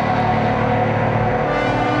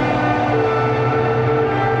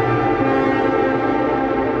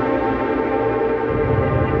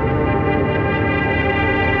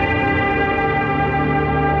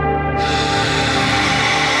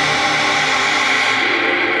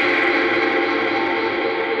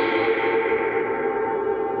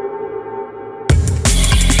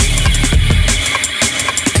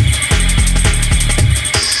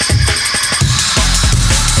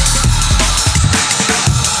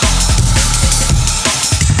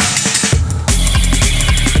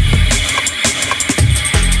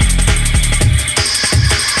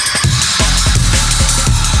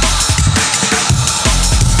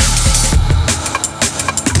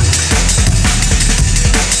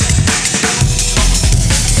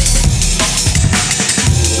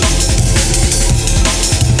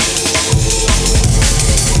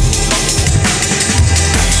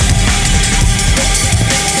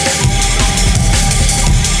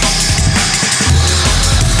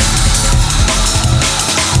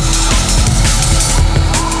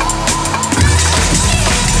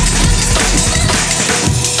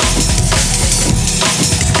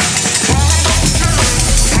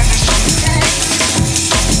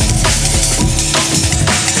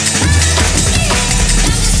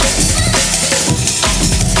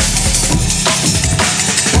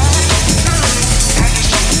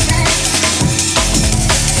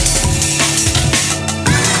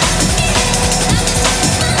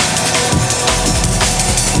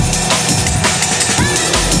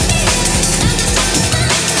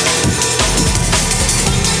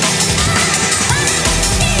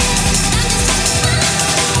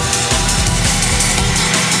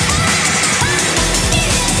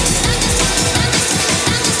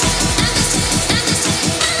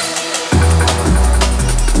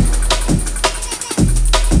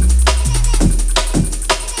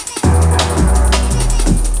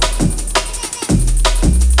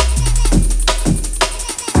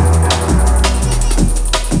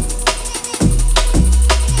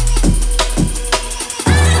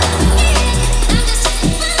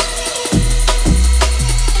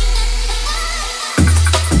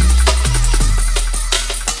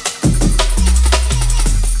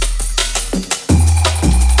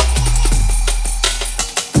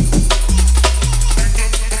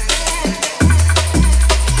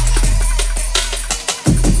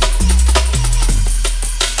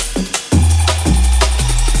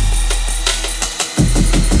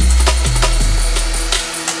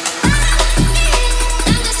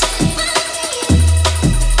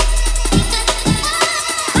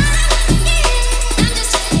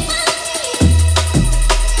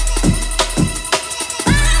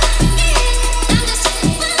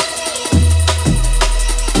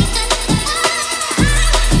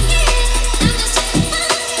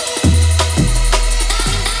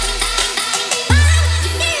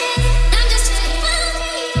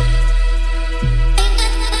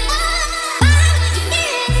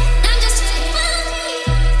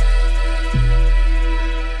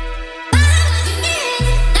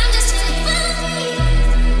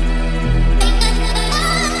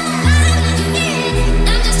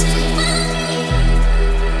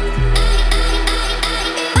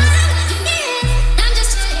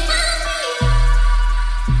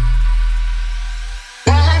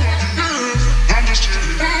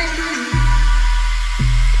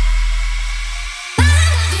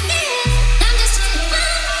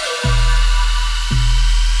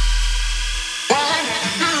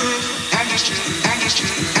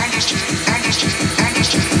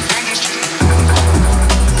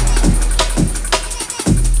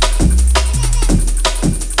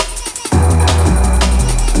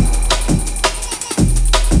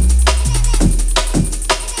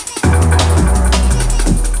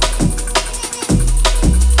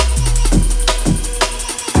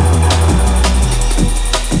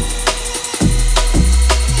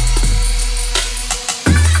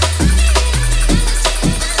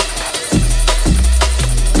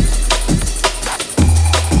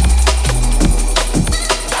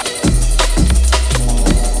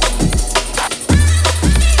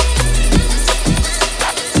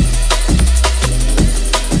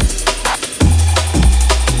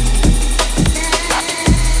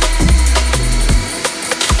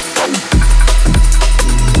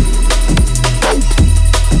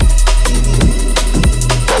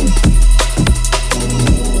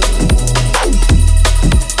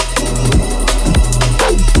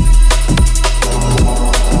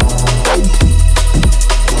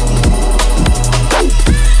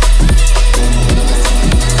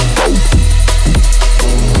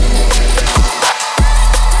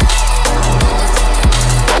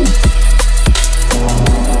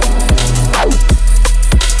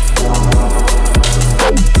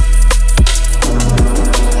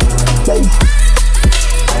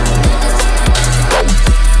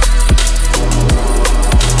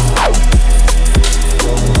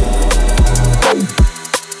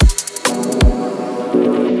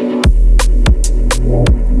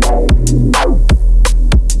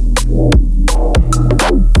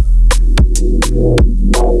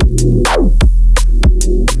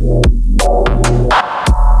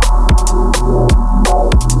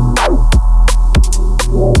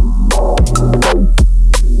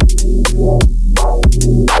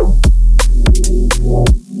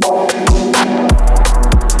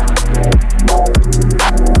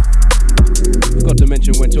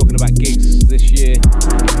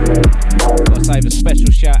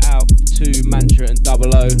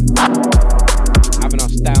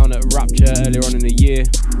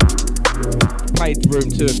 played Room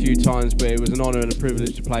 2 a few times, but it was an honour and a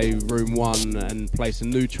privilege to play Room 1 and play some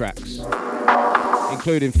new tracks,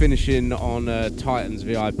 including finishing on Titans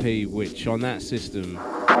VIP, which on that system,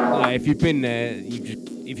 if you've been there,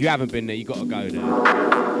 if you haven't been there, you've got to go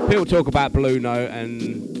there. People talk about Blue Note,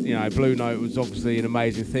 and you know, Blue Note was obviously an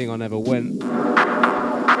amazing thing. I never went,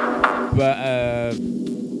 but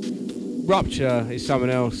Rupture is something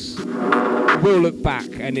else. We'll look back,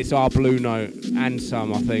 and it's our Blue Note and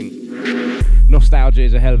some, I think. Nostalgia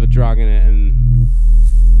is a hell of a drug in it, and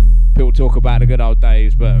people talk about the good old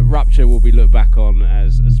days, but Rupture will be looked back on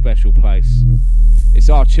as a special place. It's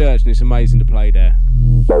our church, and it's amazing to play there.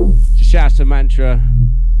 So shout out to Mantra,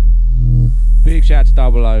 big shout out to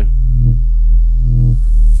Double O,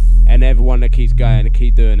 and everyone that keeps going and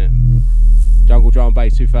keep doing it. Jungle Drum and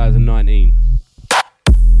Bass 2019.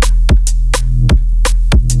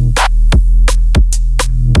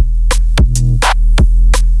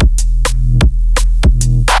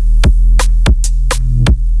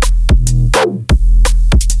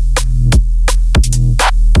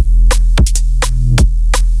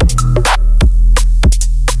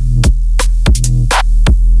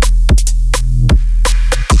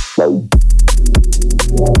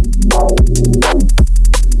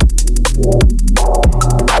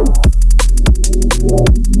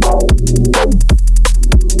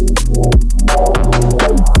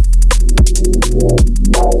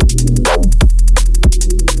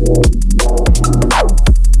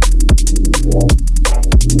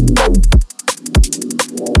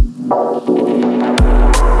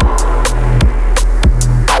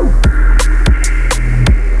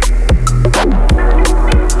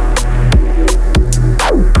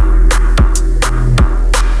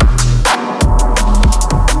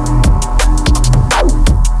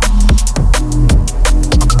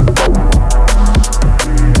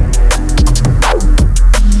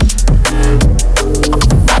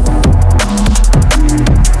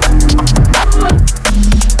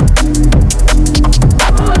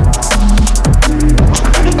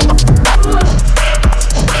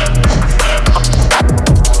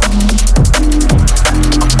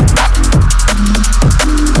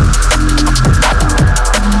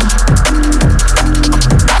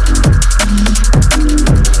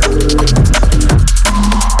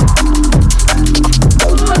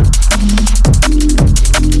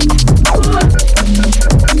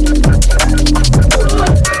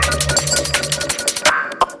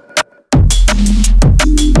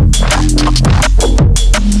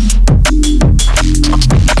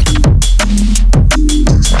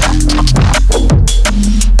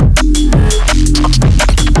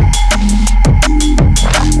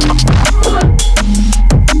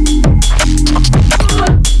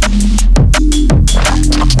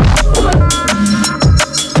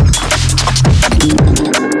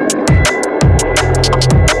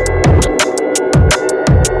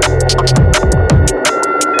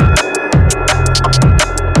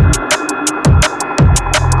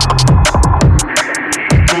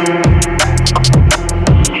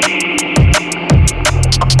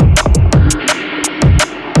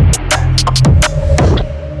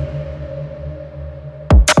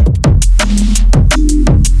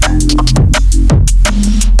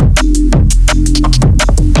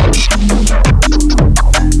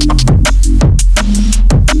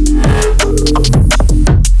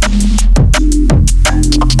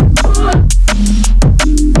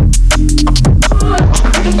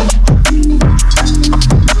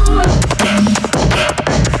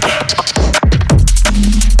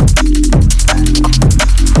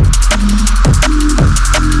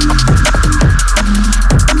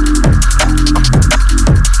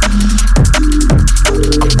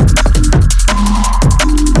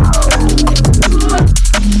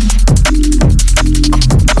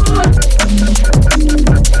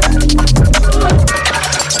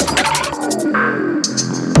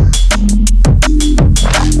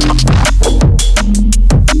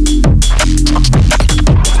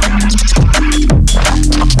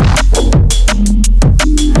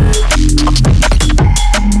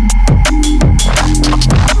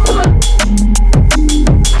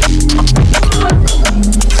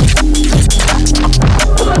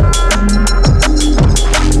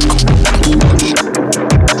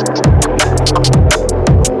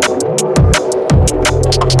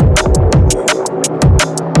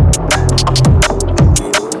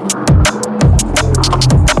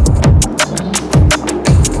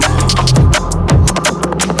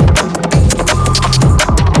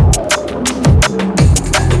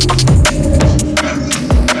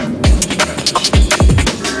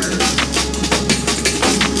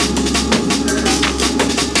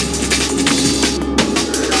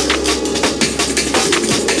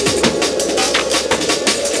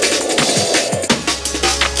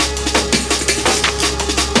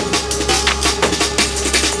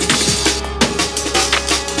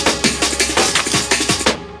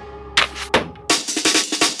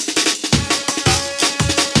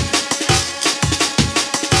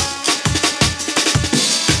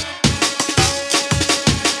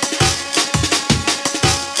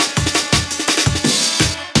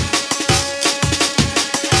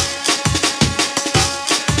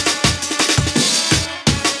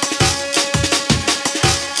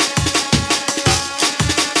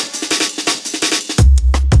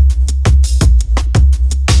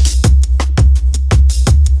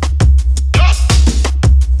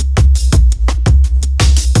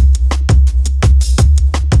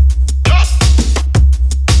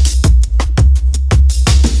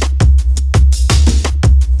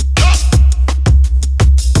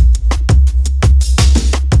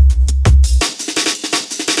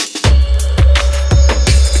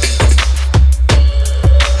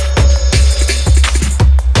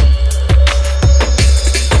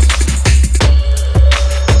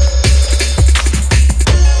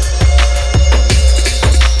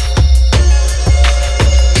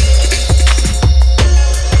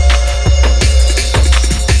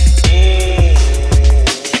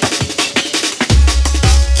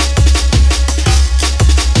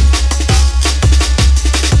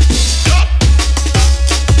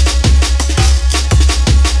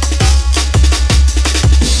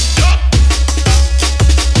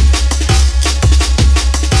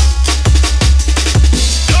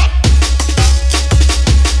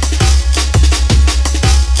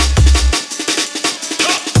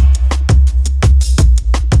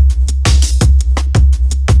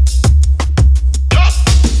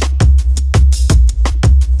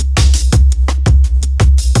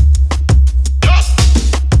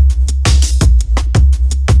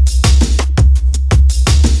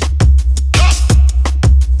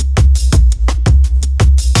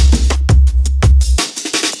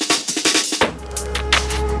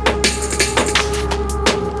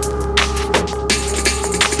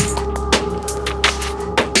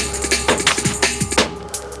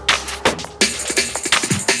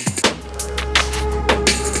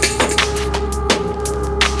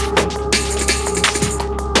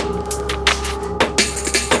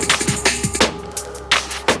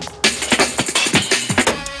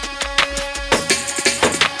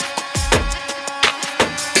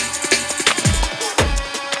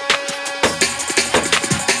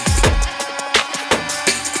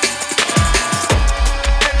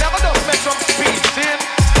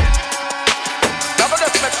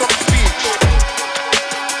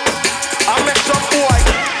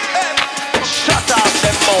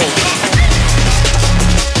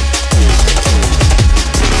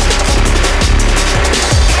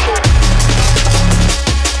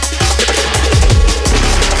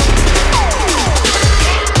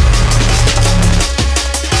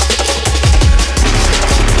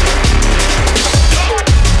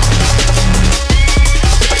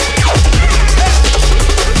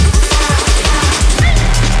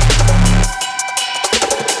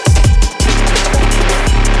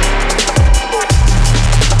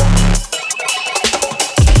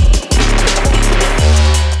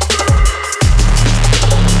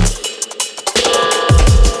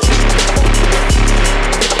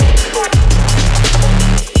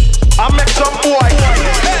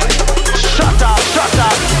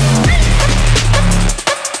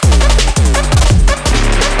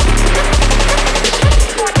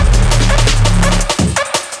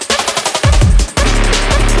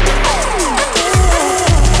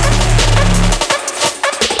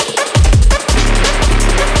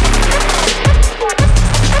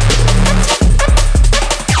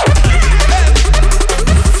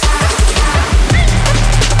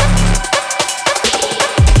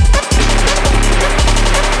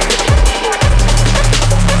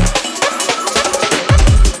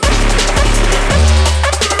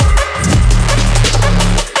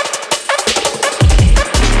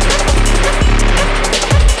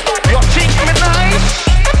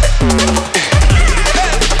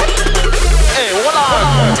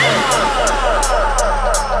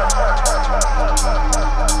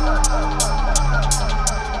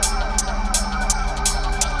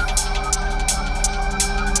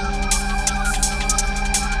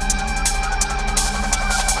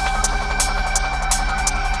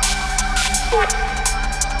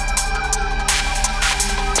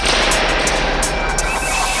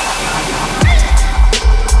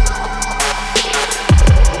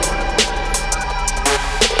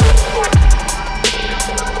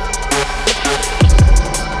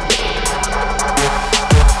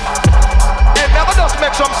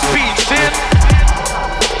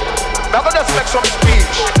 some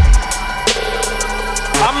speech.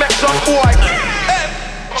 I make some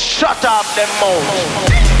boy shut up them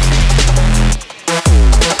mouth.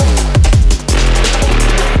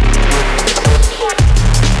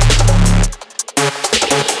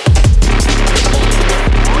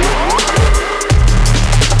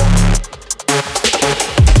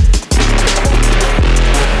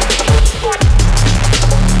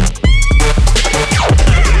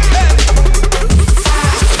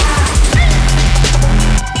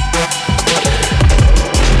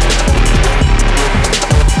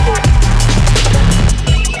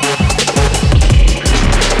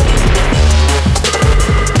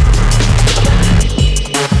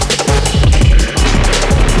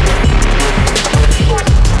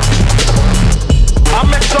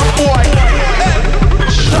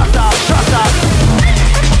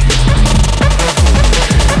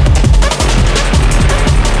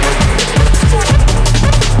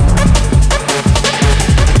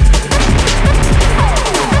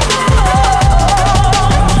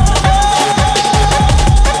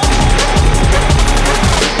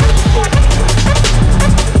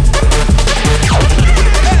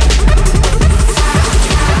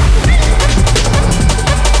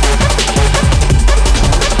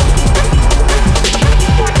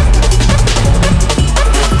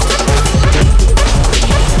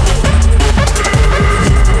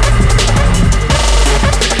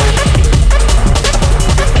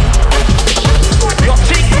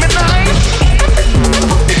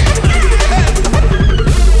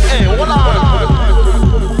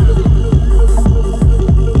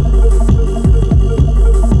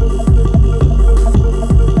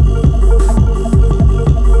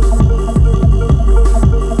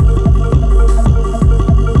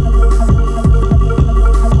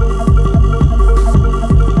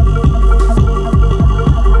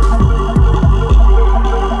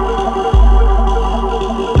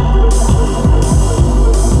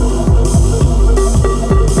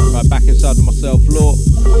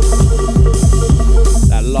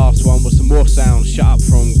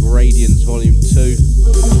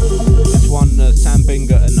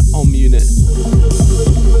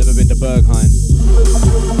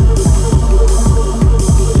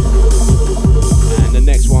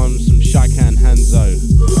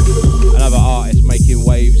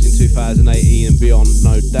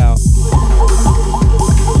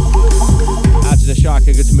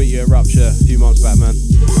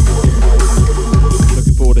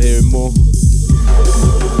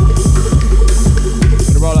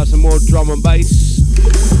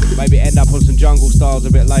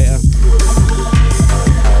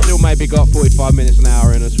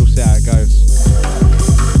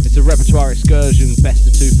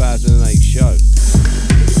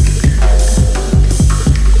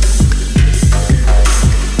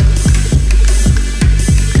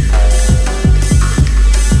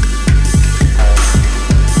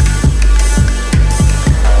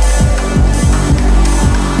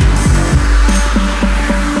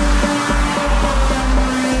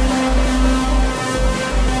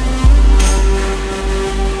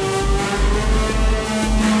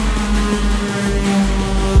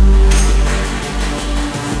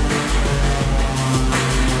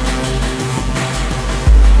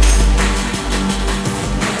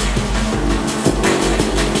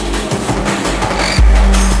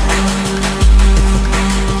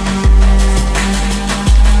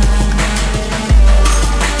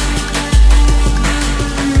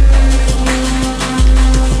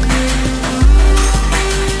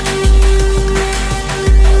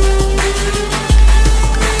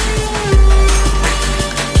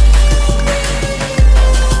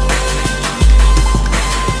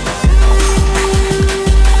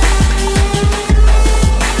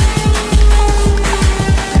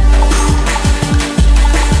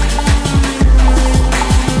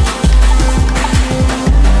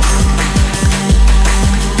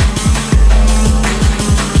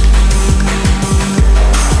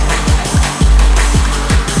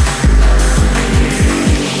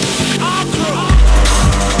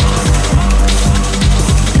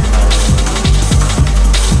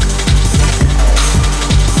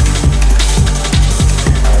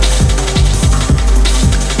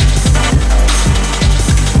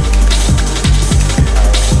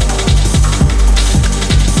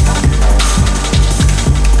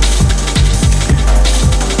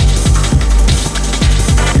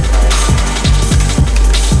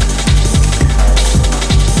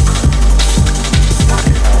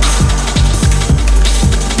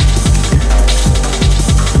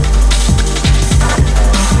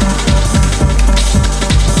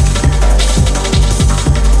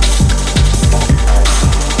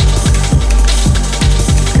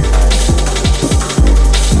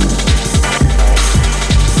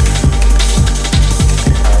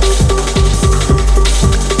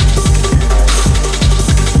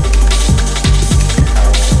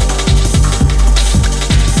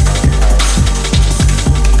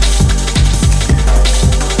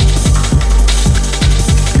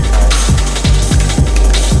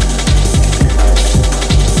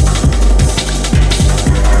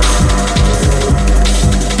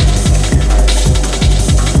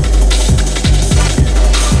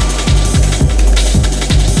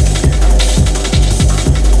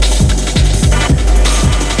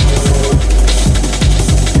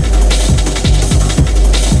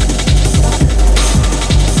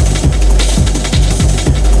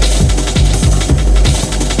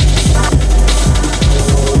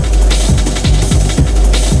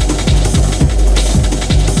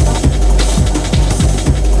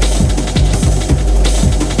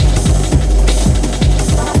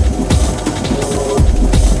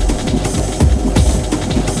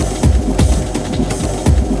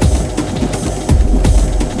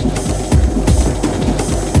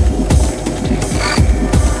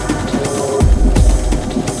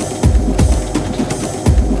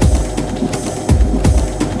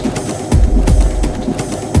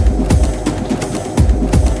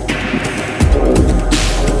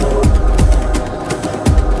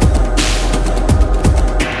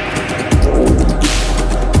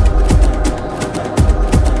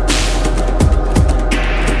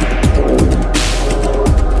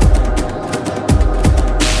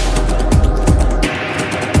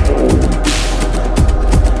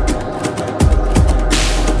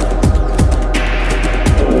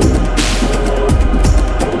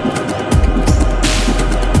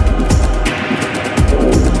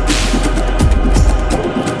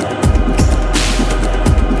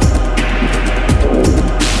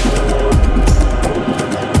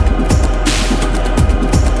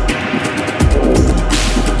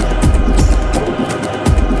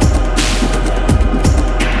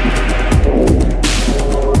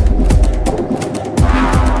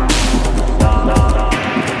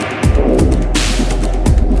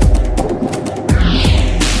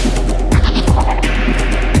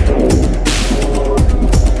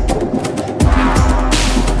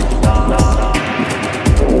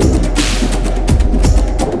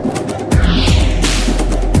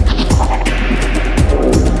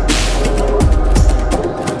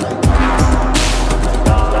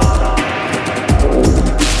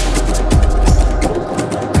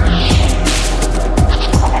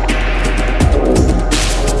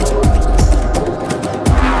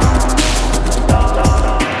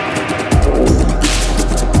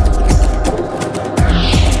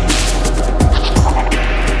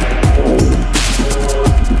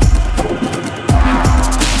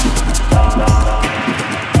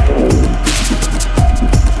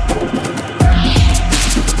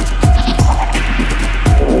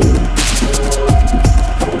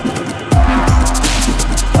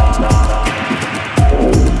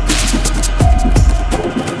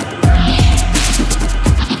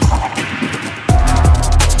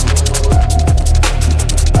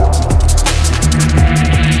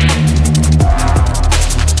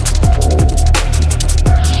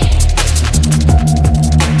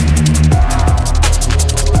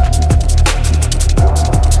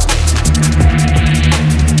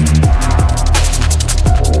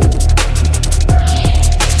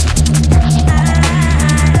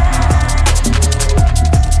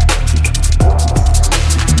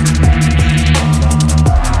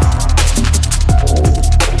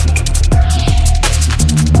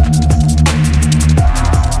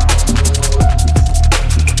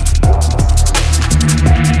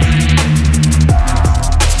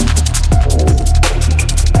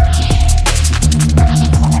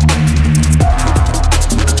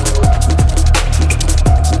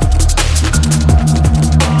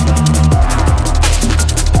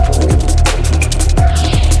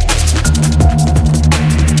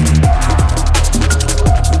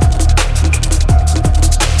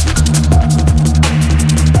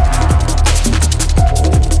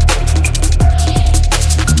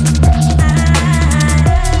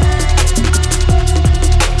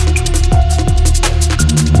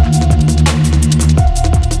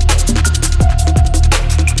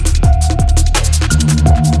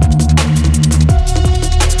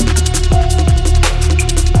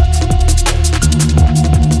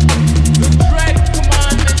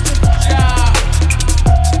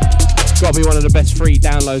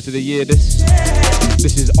 downloads of the year. This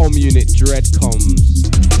is Unit Dreadcoms.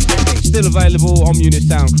 It's still available. Unit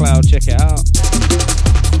SoundCloud. Check it out.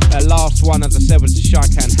 That last one, as I said, was the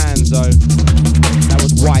Shaikan Hanzo. That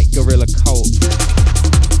was White Gorilla Cult.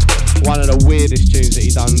 One of the weirdest tunes that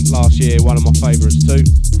he done last year. One of my favourites too.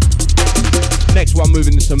 Next one,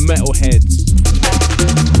 moving into Metalheads.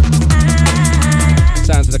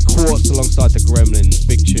 Sounds of the Quartz alongside the Gremlins.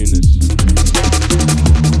 Big tuners.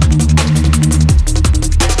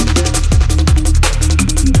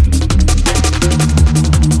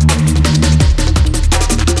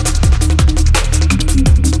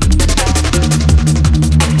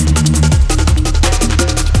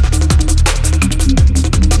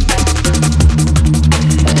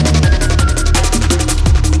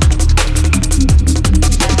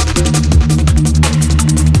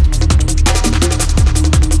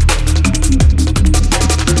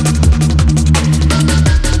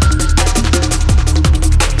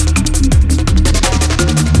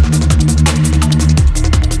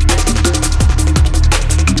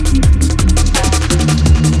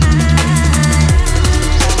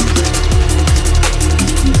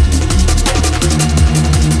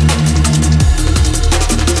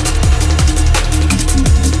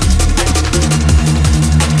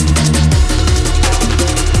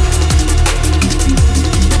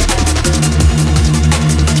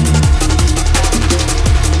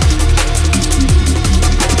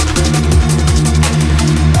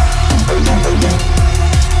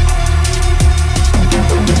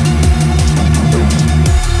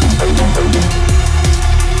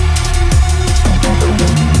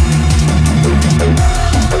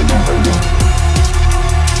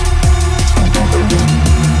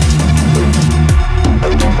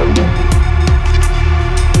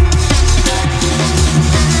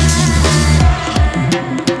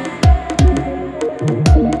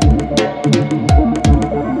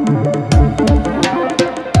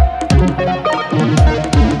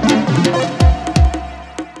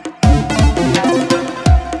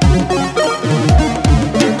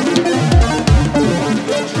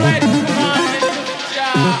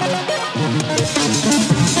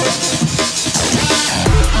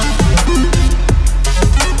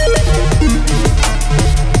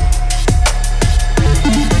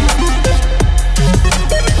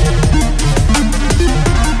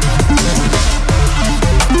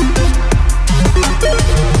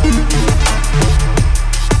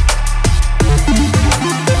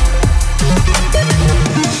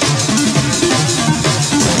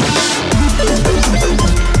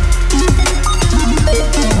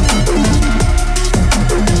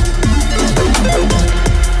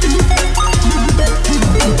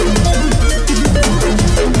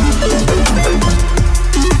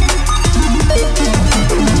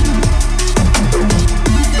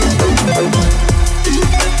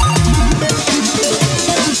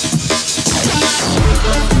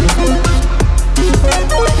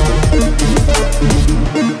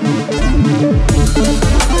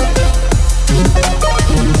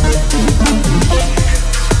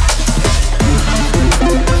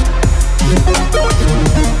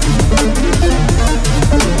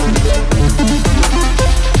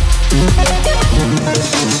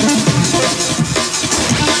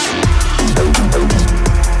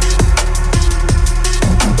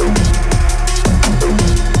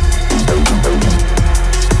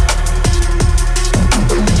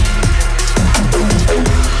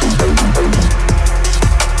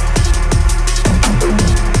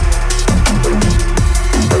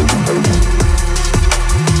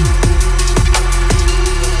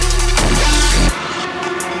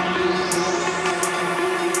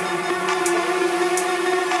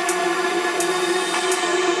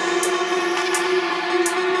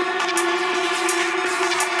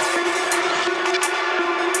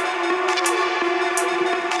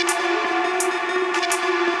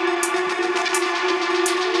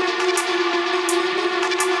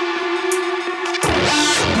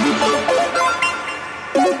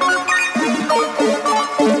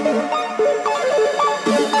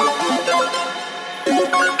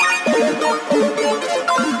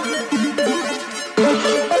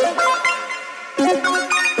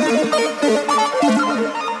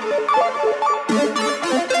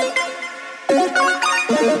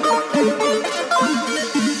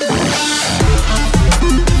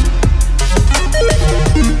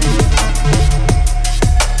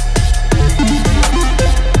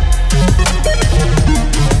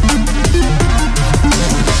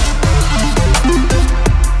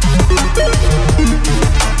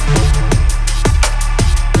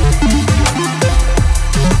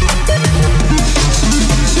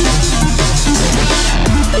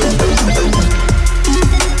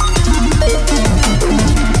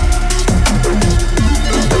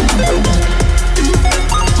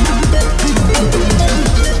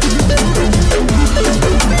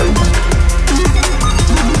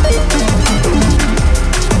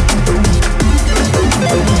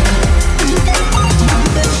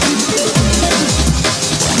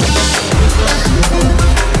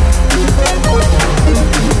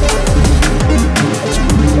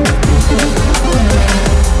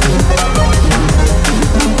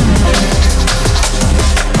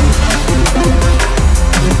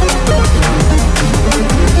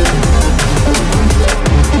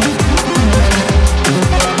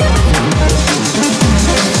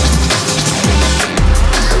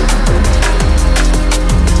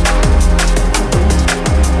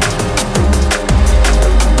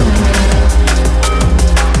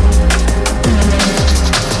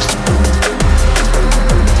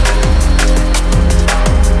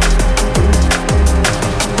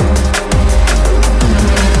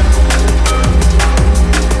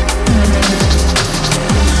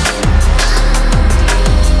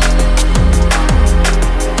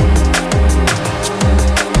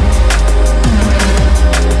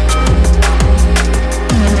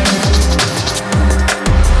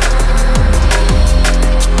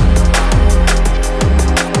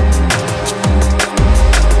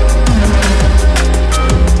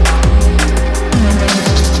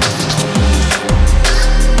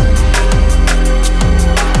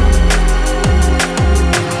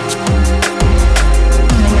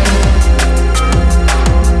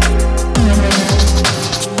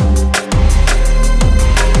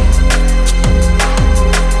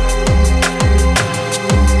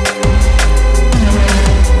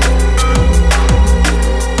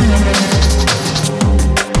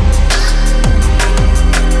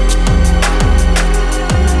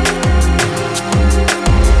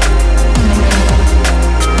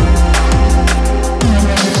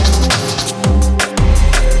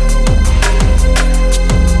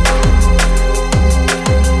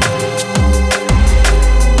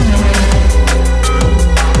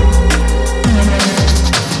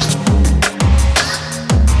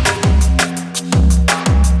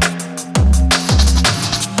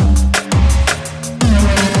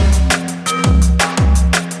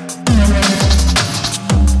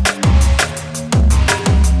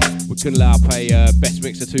 up a Best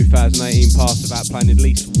Mixer 2018 pass without playing at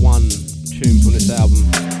least one tune from this album.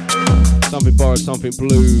 Something Borrowed, Something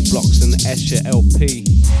Blue, Blocks and Escher LP.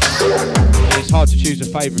 And it's hard to choose a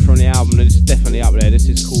favourite from the album, and it's definitely up there. This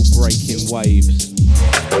is called Breaking Waves.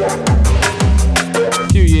 A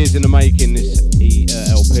few years in the making, this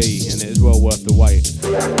LP, and it is well worth the wait.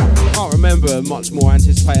 Can't remember a much more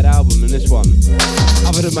anticipated album than this one,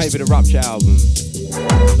 other than maybe the Rupture album,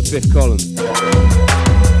 the fifth column.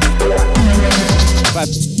 I've had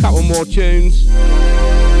a couple more tunes,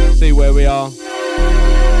 see where we are.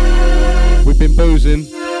 We've been boozing,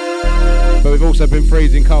 but we've also been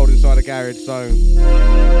freezing cold inside the garage, so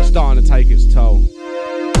it's starting to take its toll.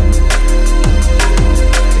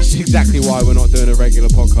 This is exactly why we're not doing a regular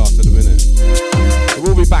podcast at the minute.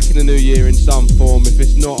 We'll be back in the new year in some form. If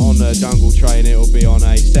it's not on a Jungle Train, it'll be on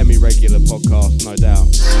a semi-regular podcast, no doubt.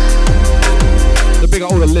 So big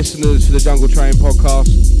up all the listeners for the Jungle Train podcast.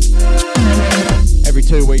 Every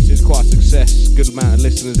 2 weeks it's quite a success. Good amount of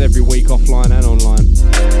listeners every week, offline and online.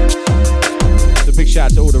 So big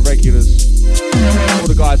shout out to all the regulars, all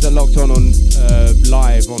the guys that are locked on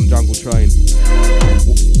live on Jungle Train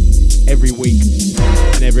every week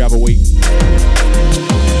and every other week.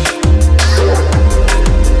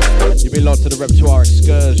 You've been locked to the Repertoire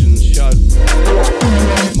Excursion show.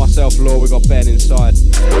 Myself, Law, we got Ben inside.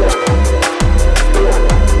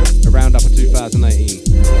 A roundup of 2018.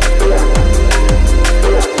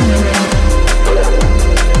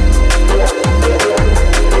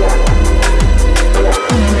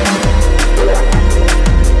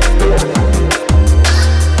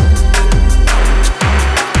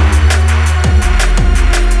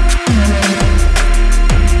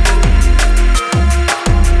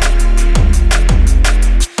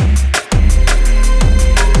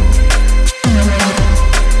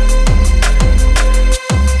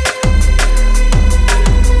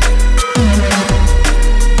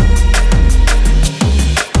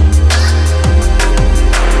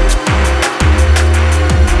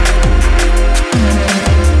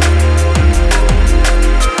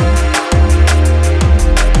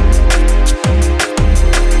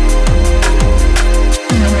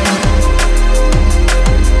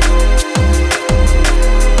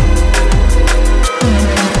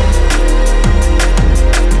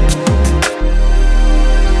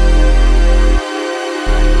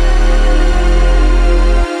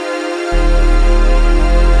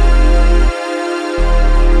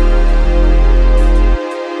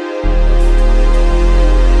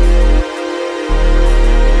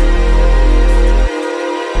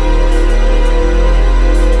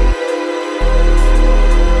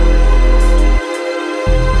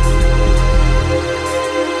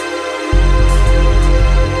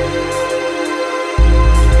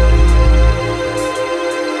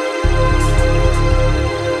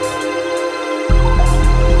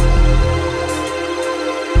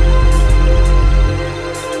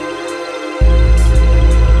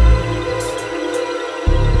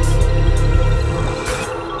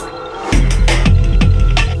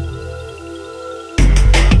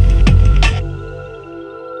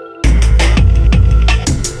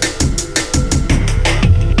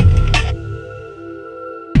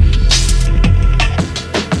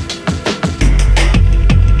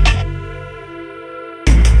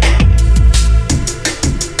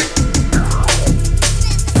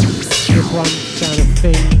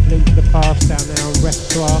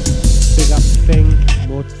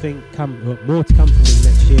 More to come from him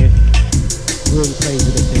next year. Really pleased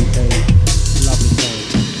with this EP. Lovely song.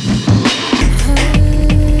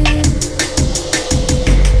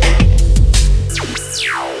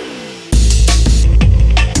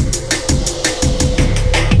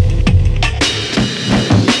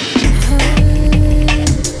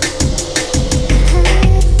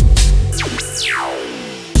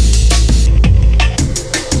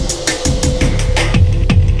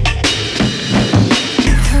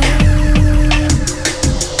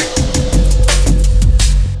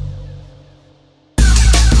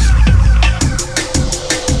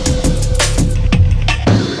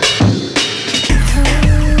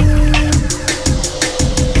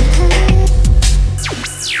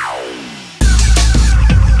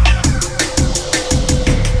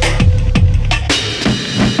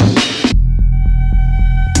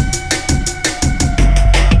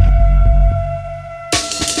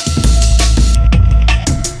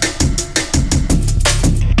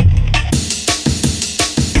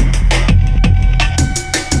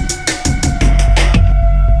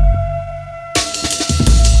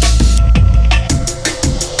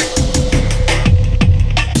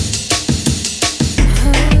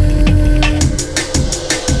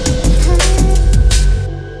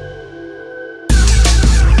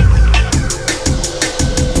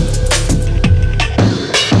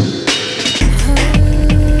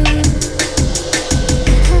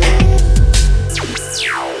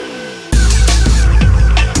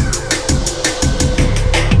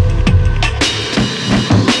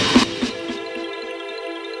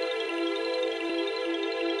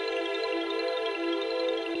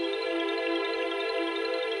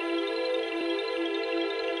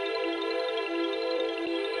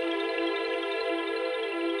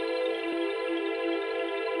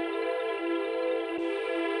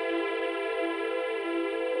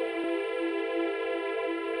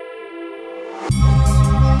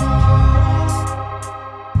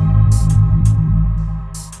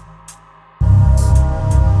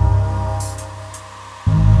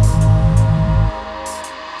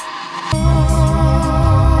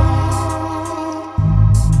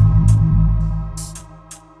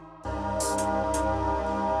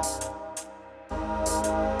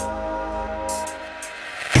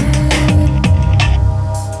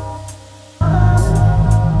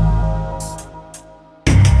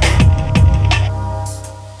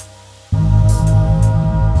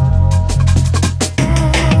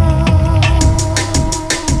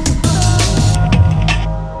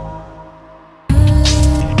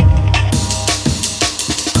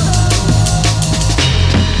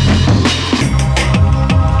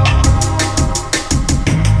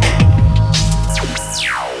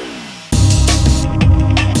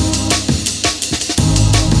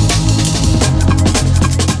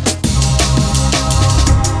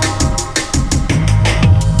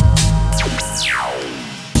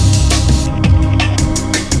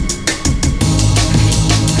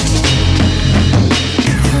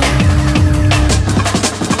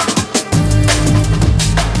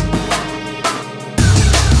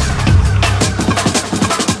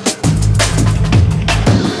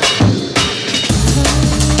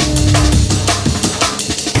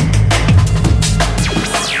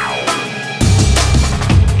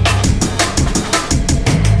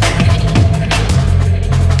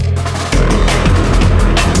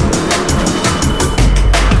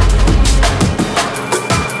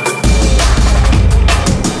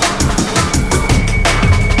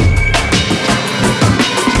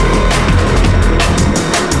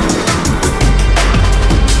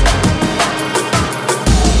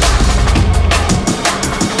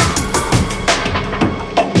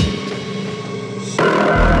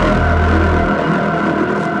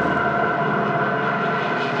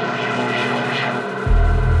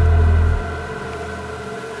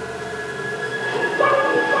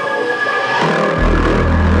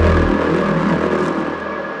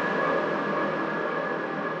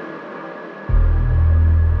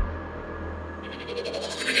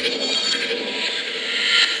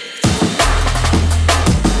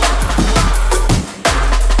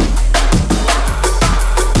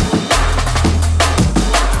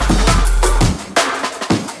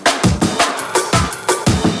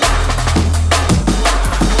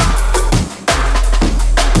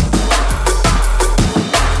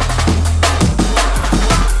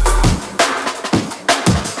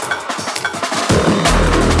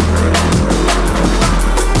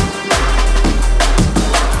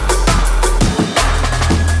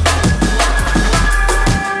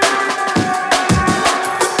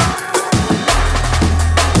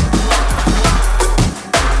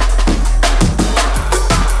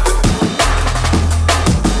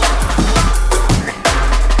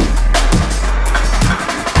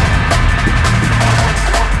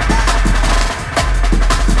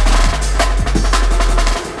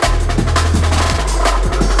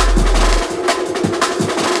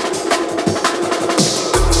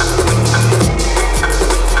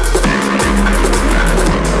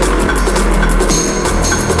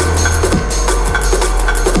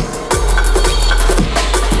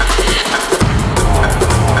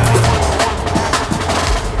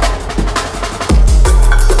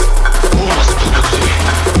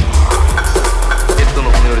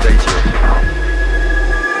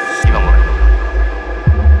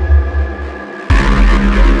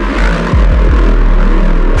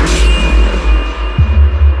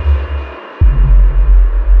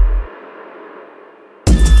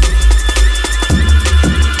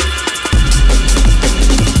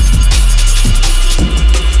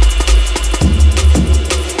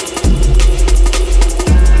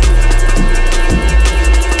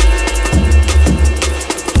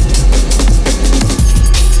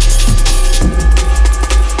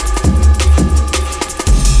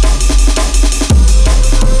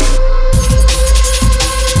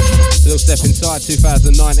 step inside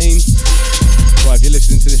 2019. Well, if you're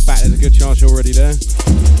listening to this back, there's a good chance you're already there.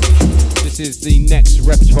 This is the next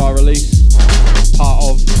repertoire release, part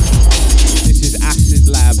of. This is Acid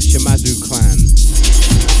Lab Shimazu Clan.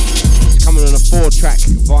 It's coming on a 4-track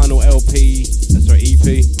vinyl EP,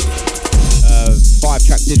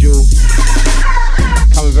 5-track digital.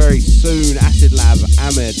 Coming very soon, Acid Lab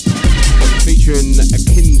Ahmed, featuring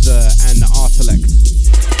Akinza and Artelect.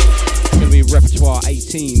 It's going to be repertoire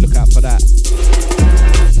 18, look out for that.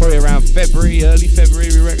 Probably around February, early February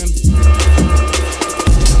we reckon.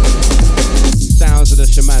 Sounds of the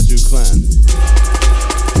Shimazu Clan.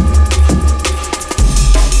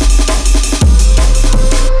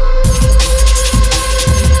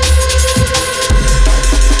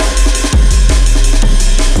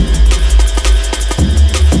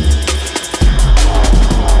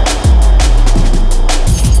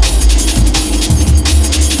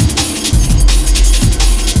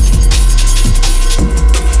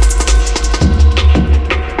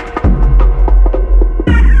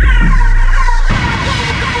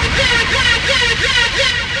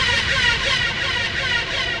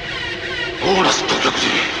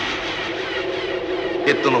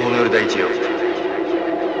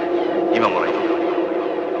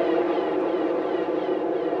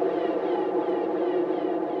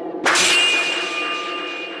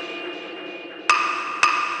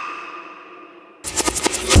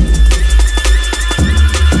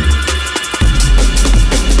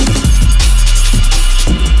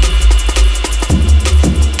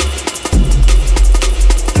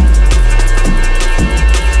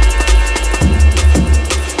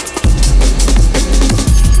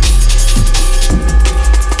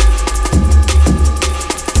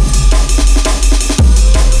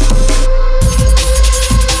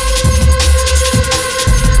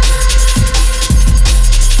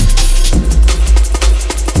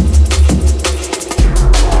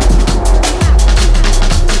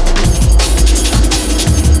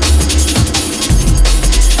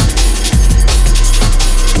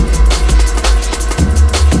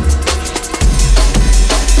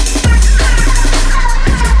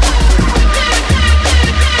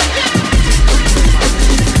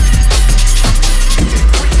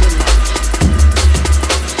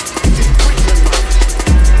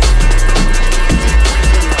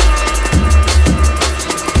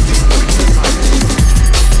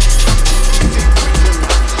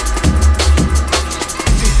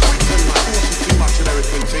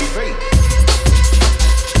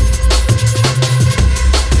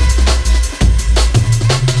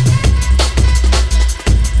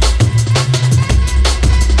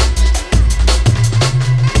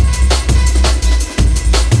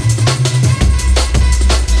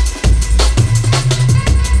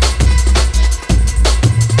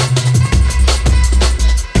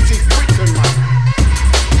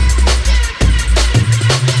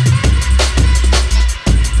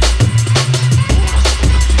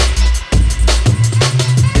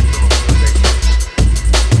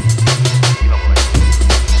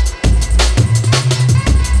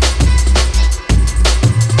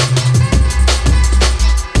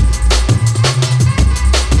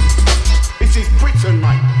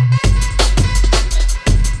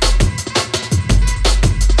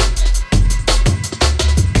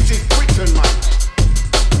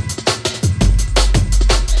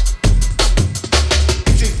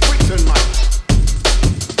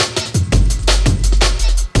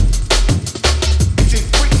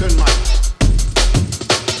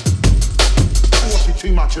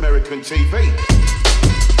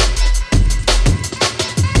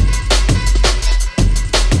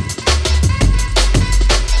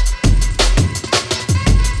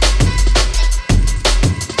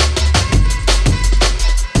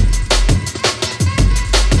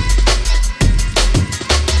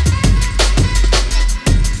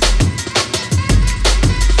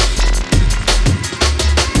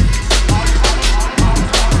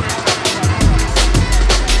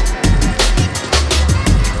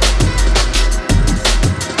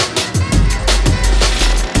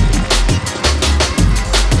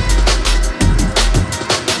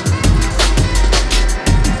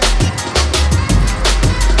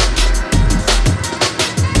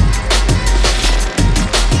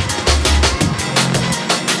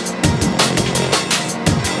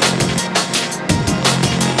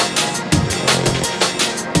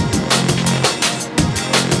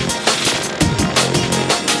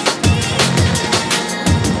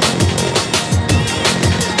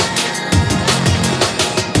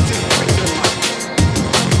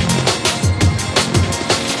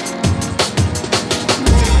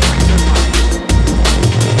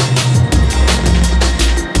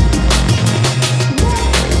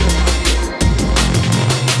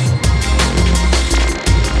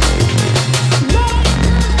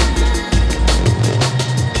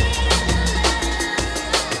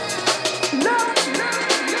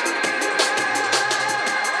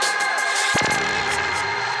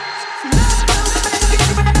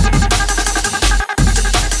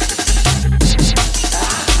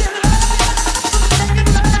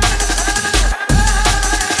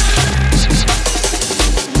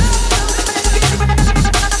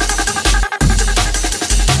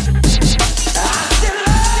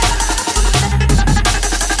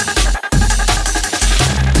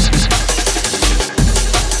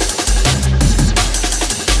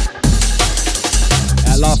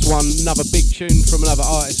 one, another big tune from another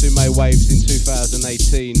artist who made waves in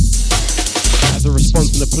 2018 as a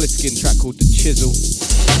response to the Pliskin track called The Chisel.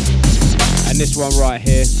 And this one right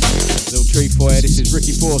here, little treat for you. This is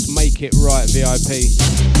Ricky Force, Make It Right VIP.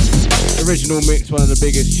 Original mix, one of the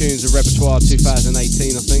biggest tunes of Repertoire 2018,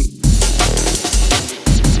 I think.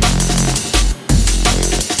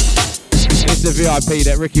 It's a VIP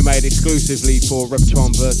that Ricky made exclusively for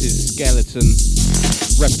Repertoire vs Skeleton.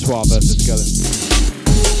 Repertoire vs Skeleton.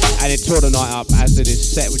 And it tore the night up, as did his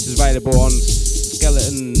set, which is available on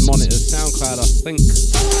Skeleton Monitor's SoundCloud, I think.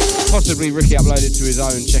 Possibly Ricky uploaded to his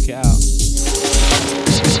own, check it out.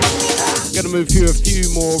 Gonna move through a few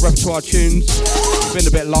more Repertoire tunes. It's been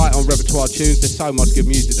a bit light on Repertoire tunes, there's so much good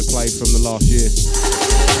music to play from the last year.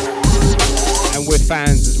 And we're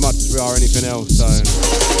fans as much as we are anything else, so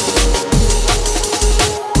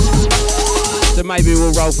maybe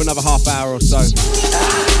we'll roll for another half hour or so.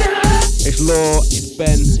 It's Law, it's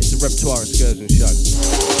Ben, it's the Repertoire Excursion Show.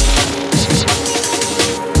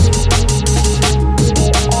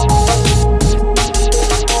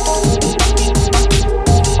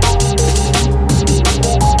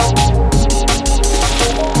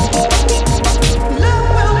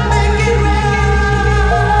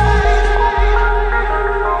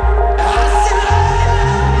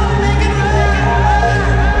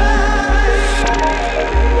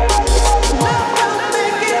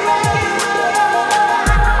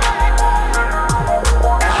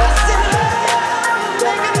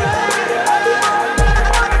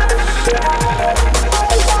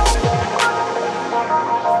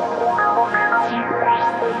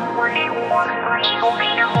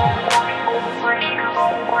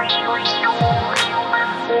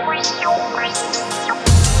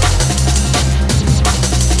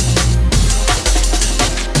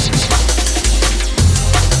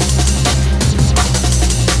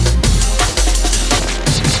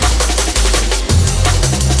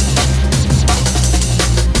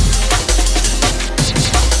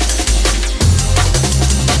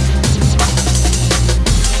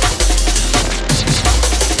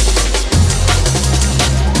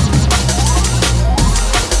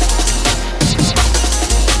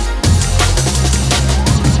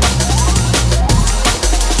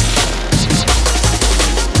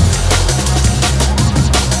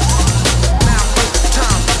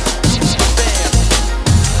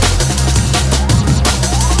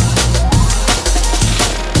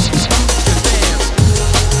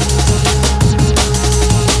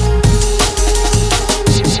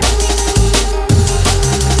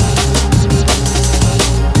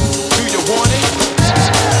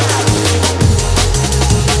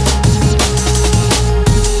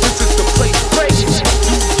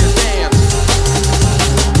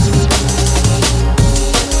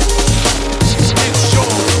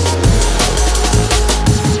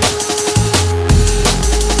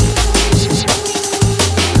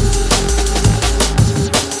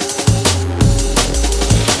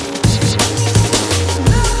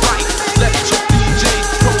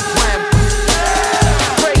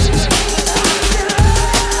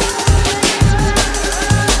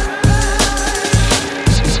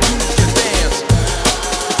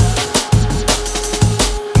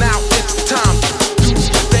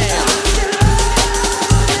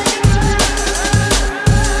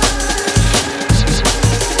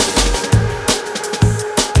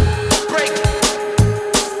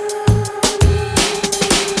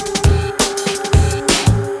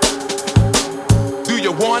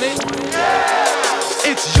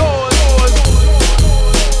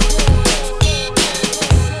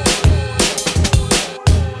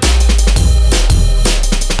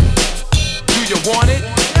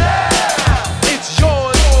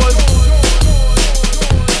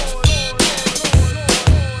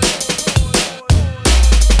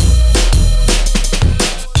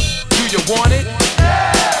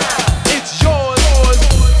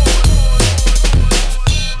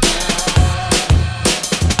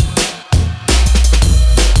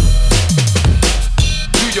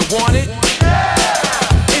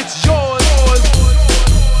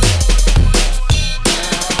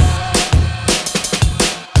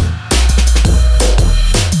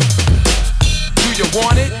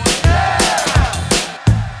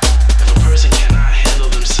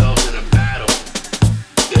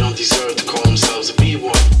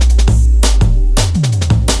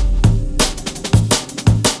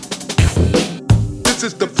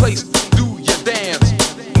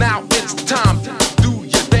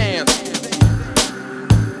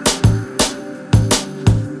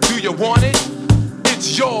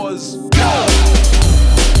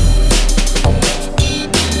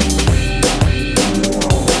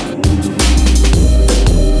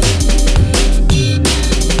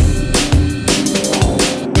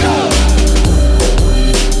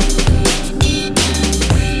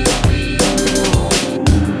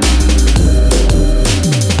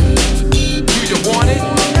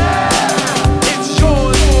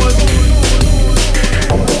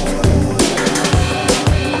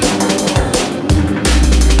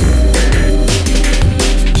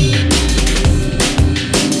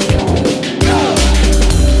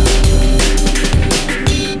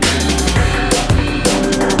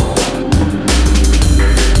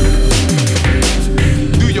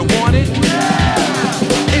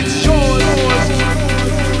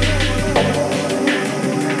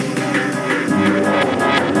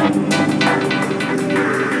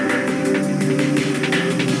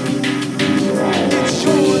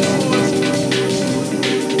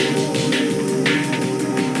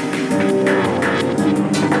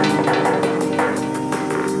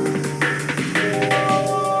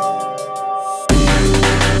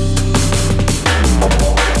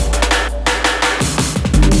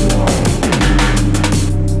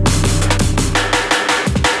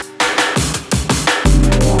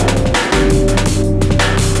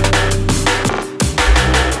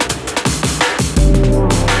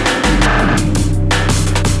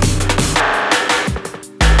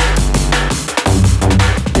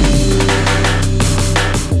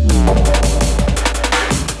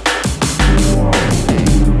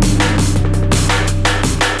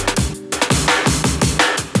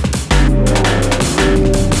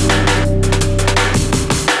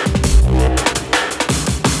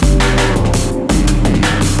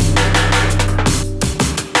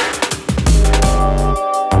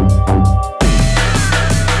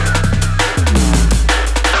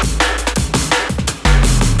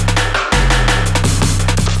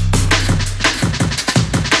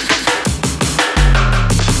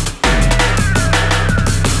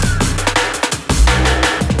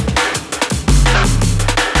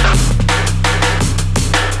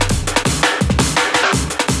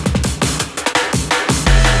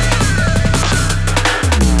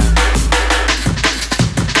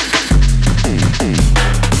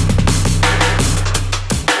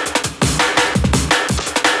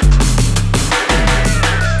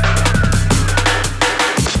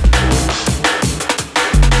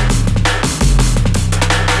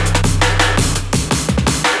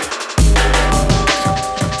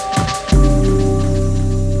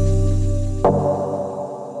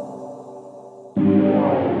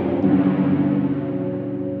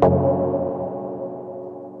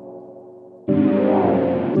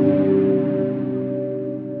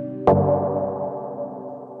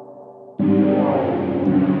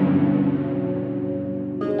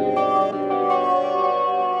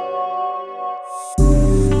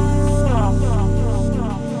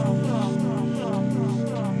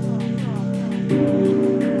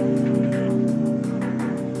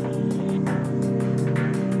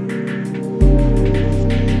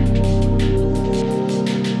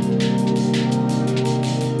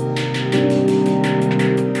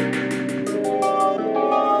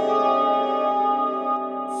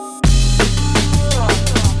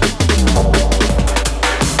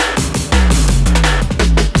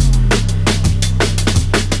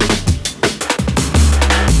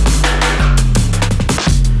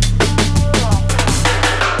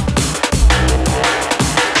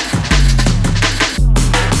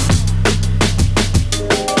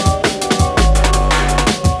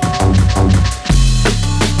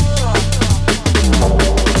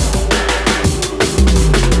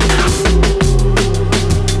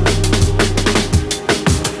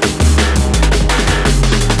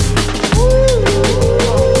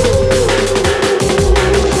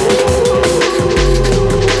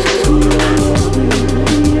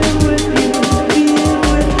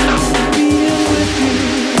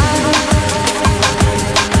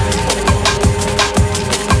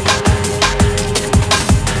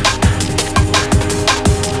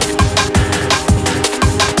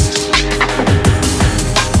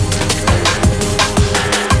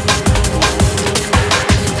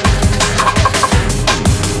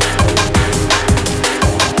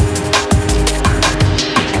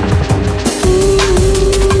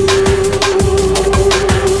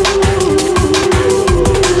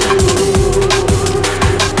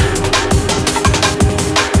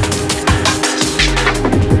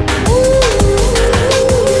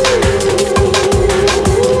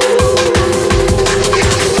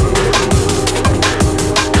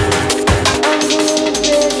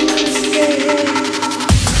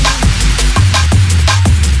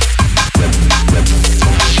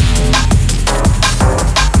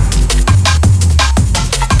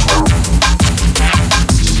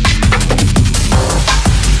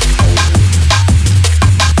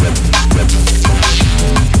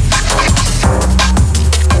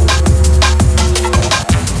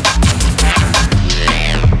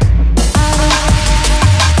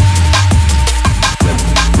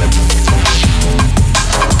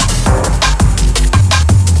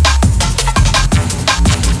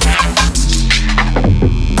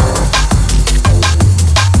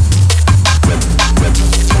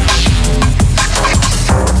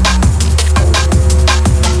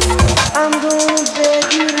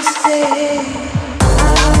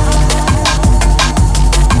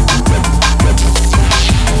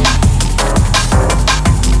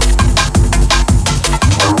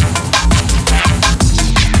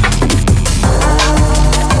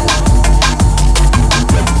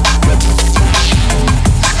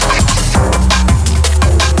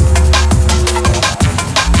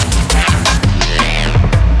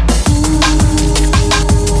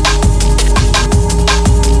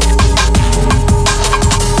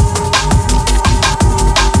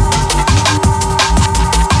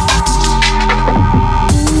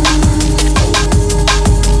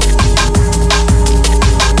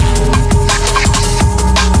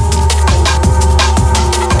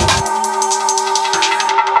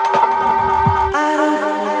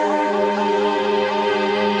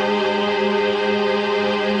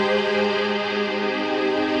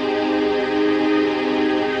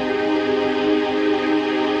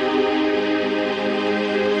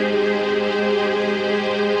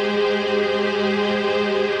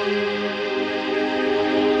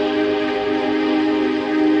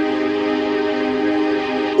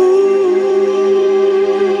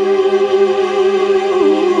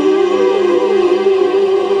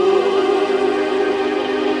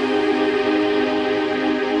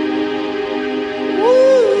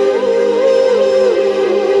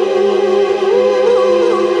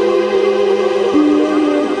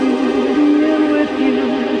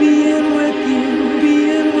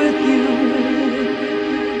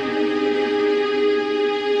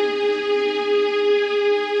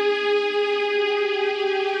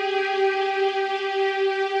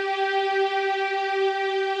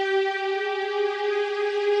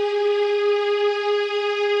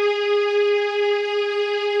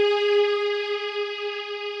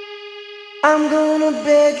 I'm gonna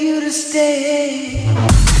beg you to stay.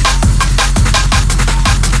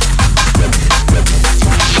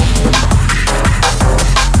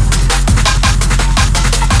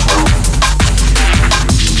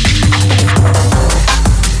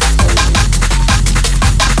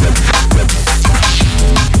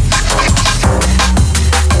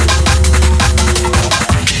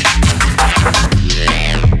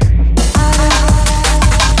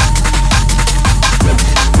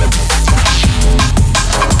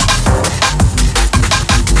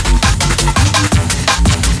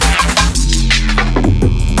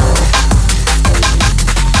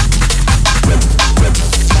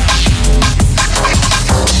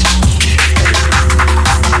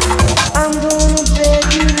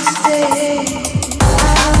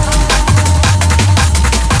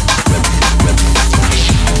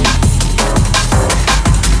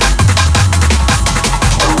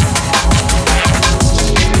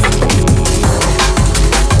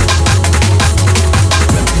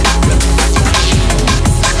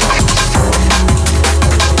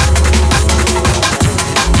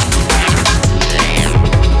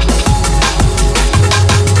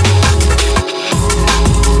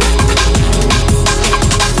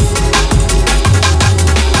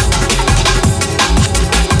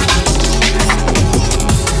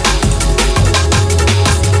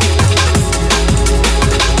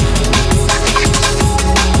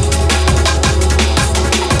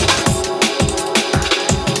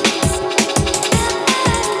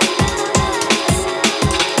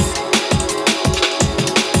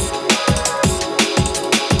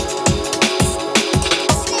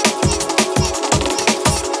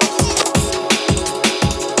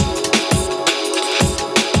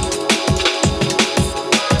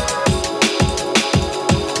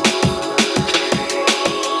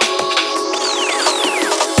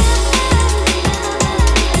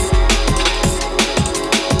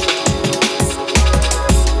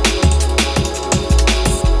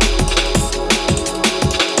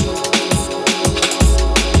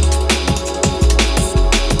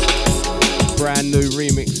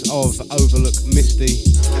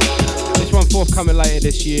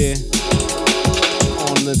 This year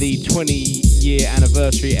on the 20-year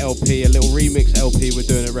anniversary LP, a little remix LP we're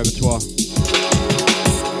doing at Repertoire.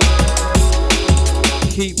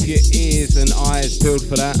 Keep your ears and eyes peeled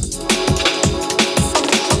for that.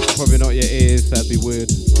 Probably not your ears, that'd be weird.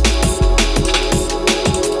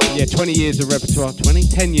 Yeah, 20 years of Repertoire,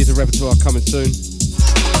 10 years of Repertoire coming soon.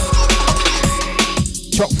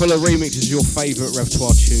 Chock full of remixes, your favourite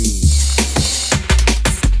Repertoire tunes.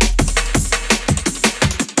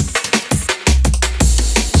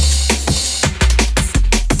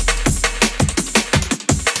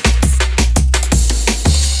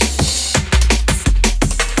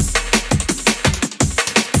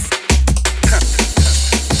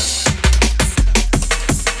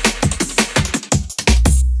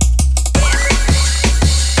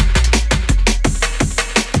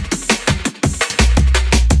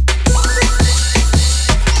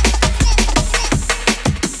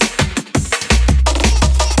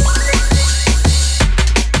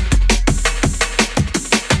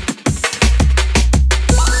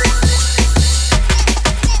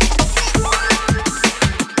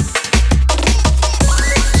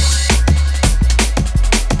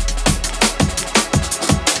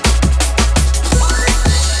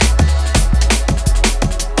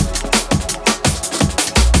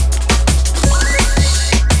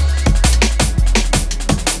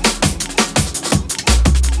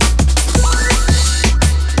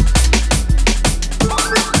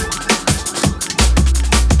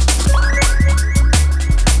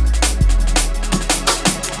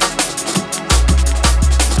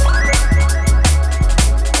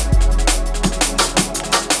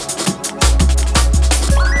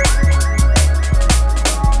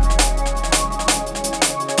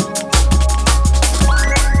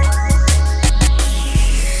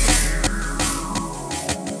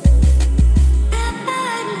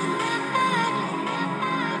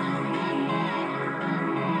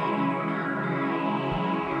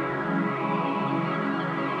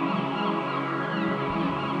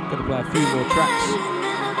 play a few more tracks.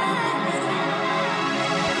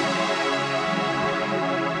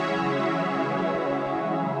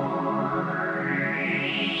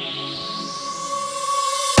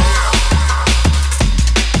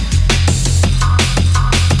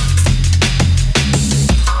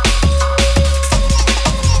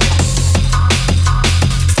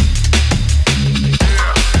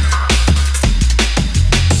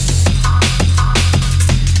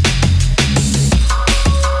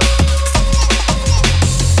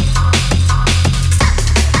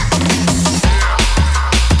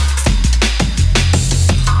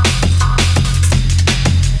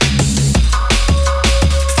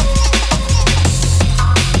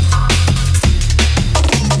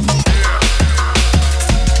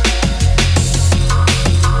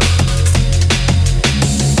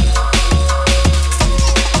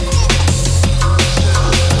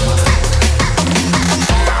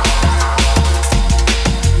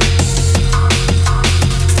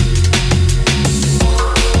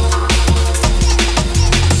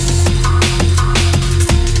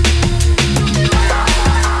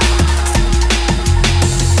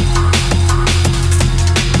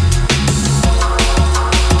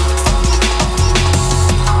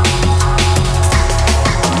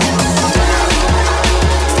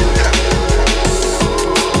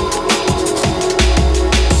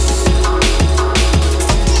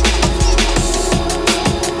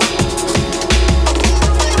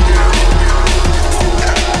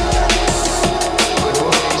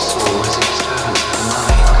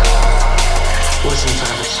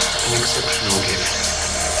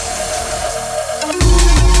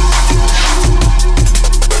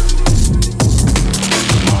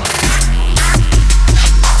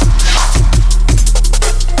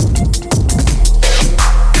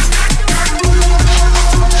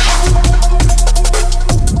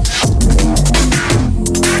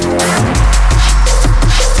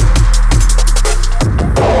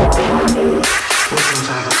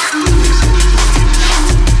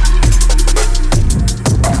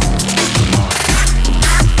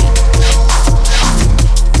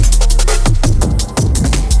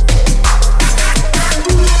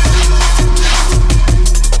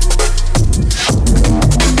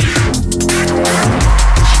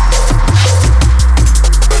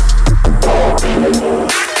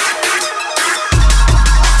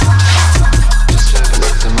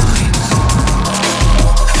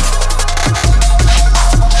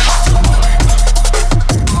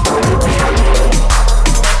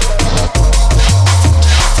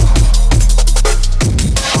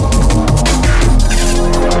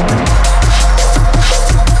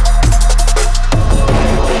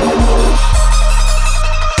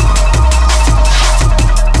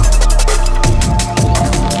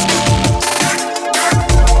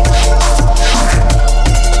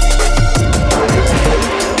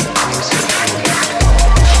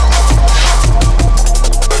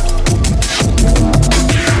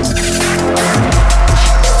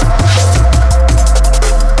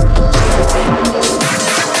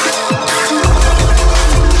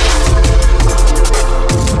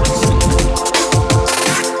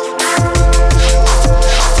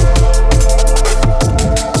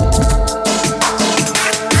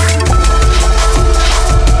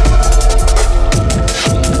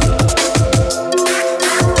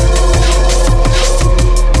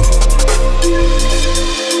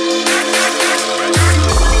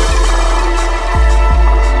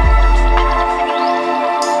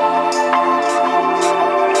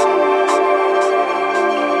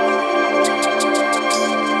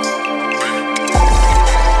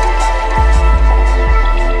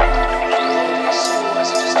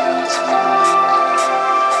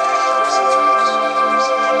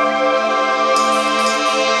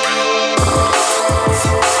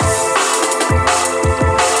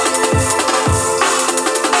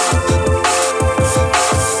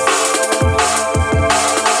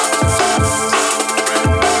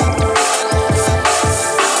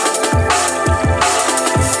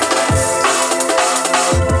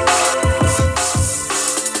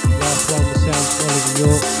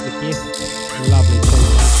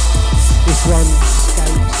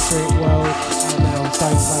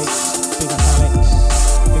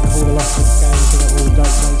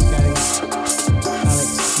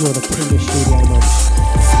 Studio Munch.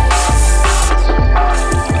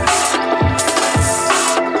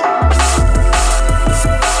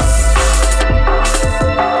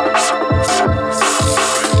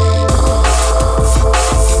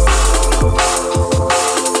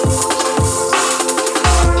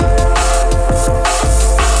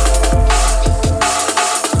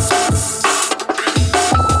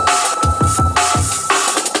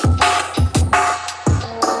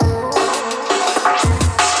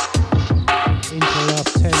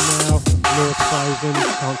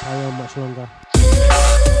 Can't carry on much longer.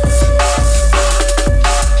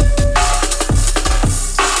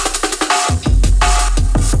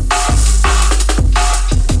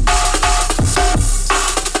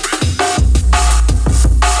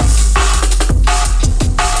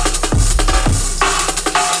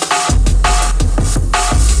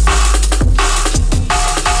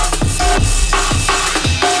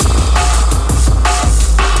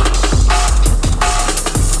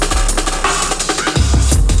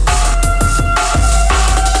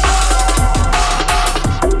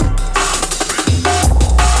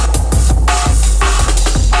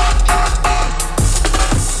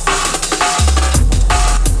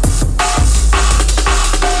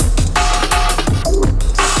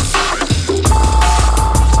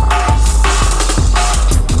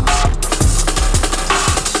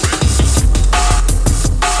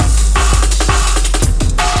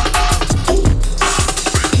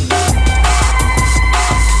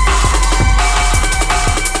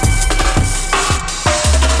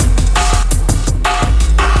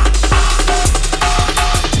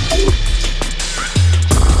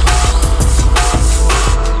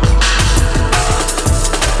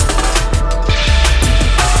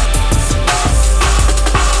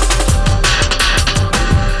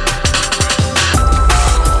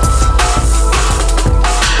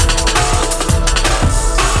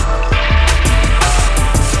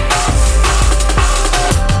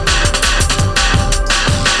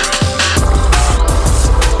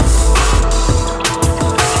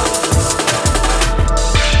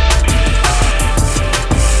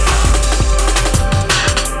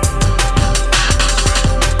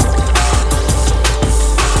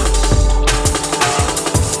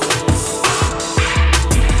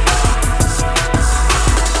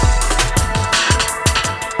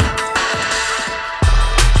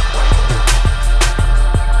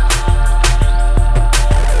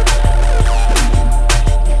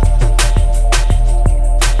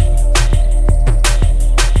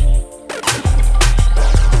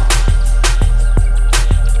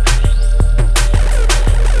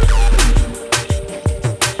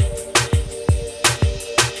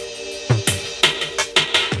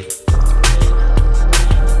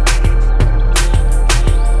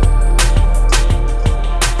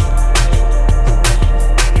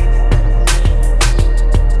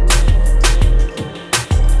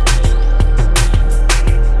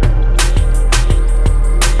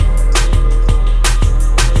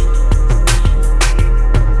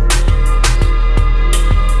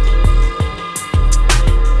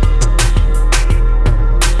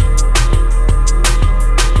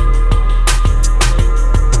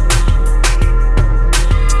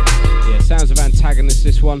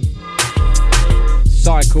 This one,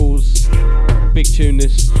 Cycles, big tune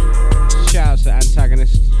this. Shout out to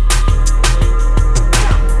Antagonist.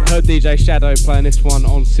 Heard DJ Shadow playing this one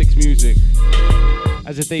on Six Music.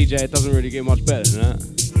 As a DJ, it doesn't really get much better than that.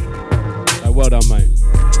 So well done, mate.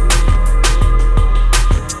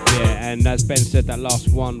 Yeah, and as Ben said, that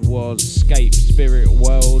last one was Scape Spirit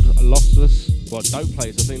World Lossless. Well, Dope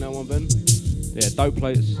Plates, I think that one, Ben. Yeah, Dope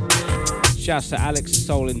Plates. Shouts to Alex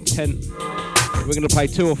Soul Intent. We're going to play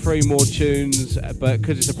 2 or 3 more tunes, but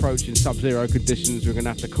because it's approaching sub-zero conditions, we're going to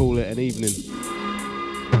have to call it an evening.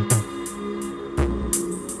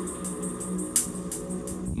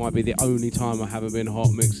 Might be the only time I haven't been hot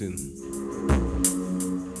mixing.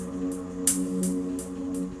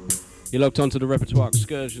 You're logged onto the Repertoire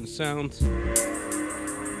Excursion sound.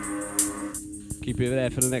 Keep it there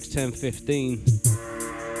for the next 10-15.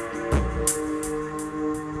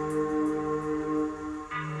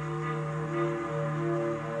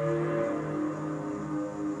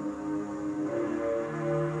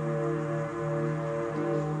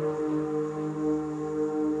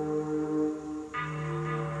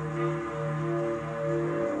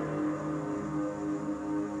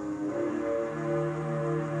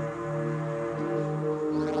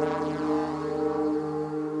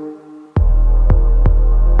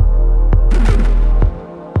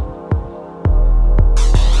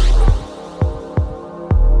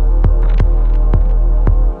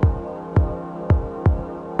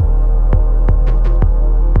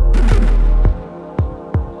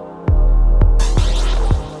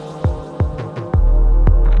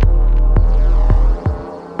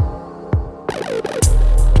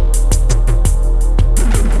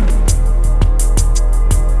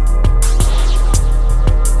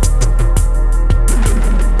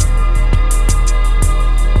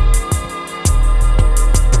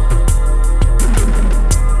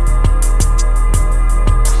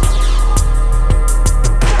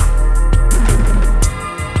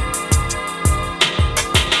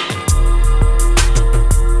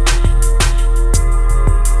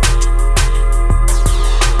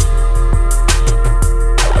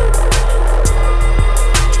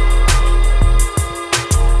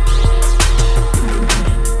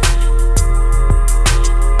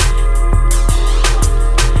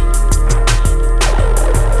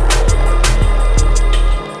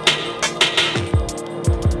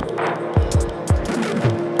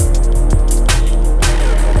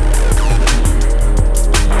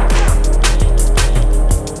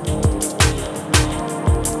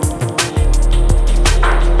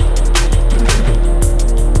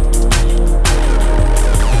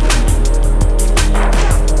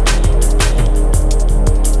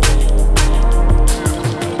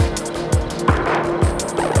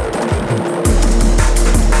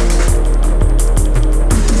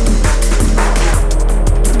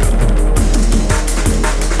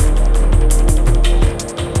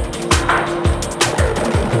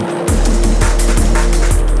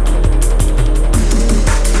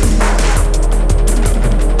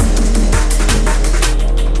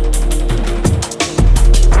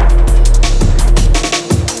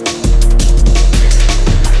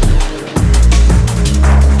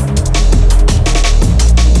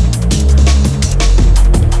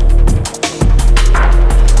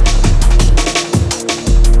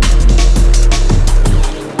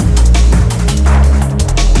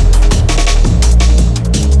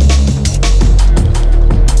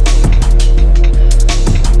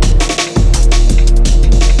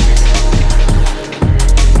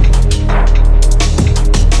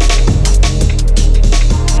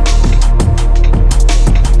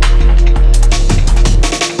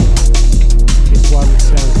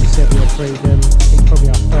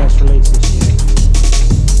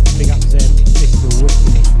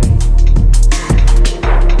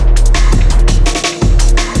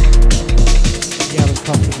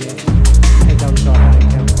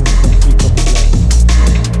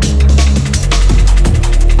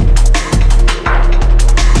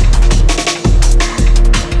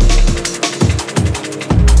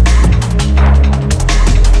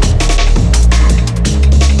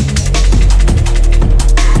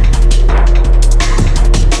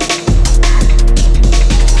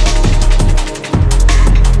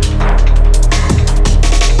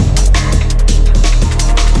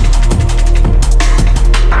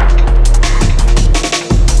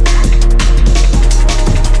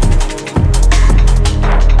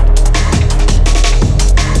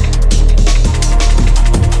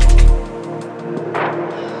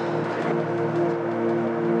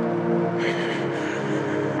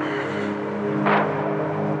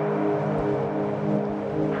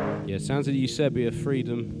 Sounds of Eusebia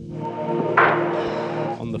Freedom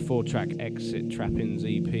on the 4-track Exit Trappings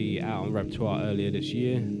EP out on Repertoire earlier this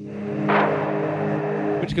year.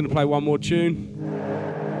 We're just going to play one more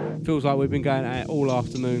tune. Feels like we've been going at it all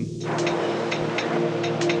afternoon.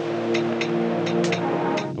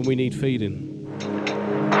 And we need feeding.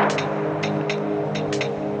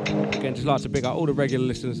 Again, just like to big up all the regular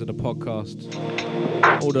listeners of the podcast.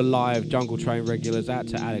 All the live Jungle Train regulars, out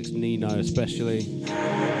to Alex Nino especially.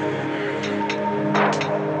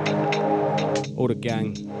 All the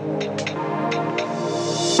gang.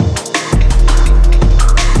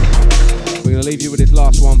 We're going to leave you with this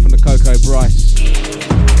last one from the Coco Bryce.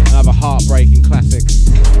 Another heartbreaking classic.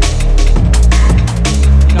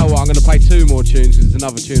 You know what, I'm going to play 2 more tunes because there's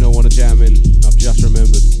another tune I want to jam in. I've just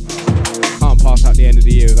remembered. Can't pass out the end of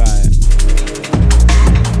the year without it.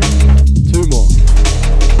 2 more.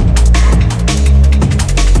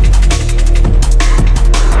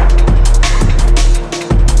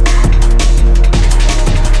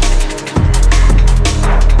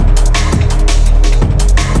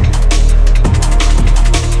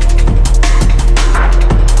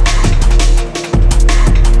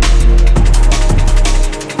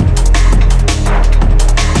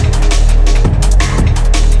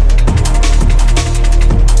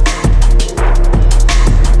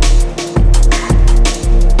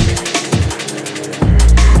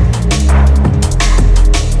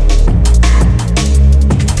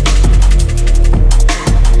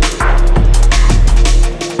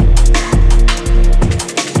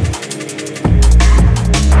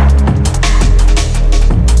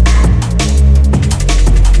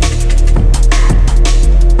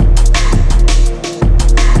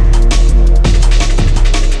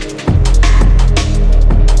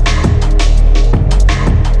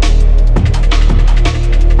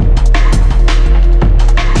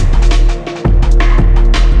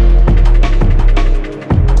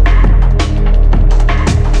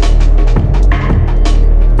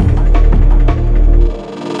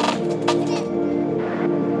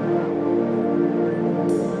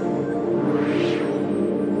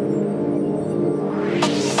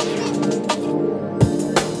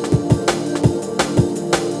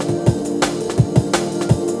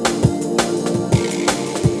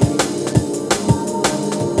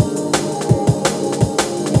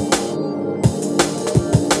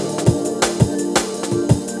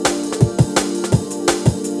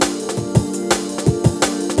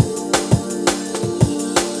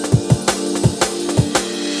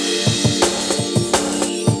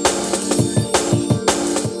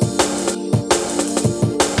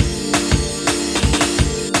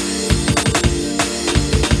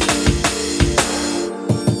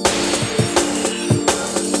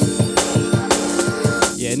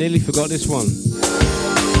 Nearly forgot this one,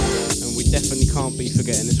 and we definitely can't be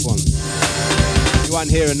forgetting this one. You won't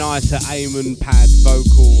hear a nicer Eamon Pad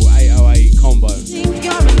vocal 808 combo.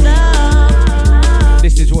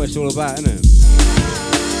 This is what it's all about, isn't it?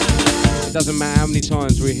 It doesn't matter how many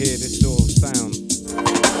times we hear this sort of sound,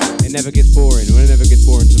 it never gets boring, or it never gets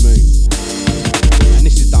boring to me. And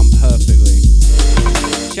this is done perfectly.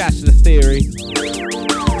 Shouts to The Theory.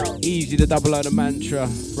 Easy to double out the mantra.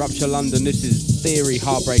 Rupture London, this is Theory,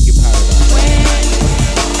 Heartbreaking Paradise. When you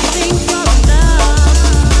think you're in love.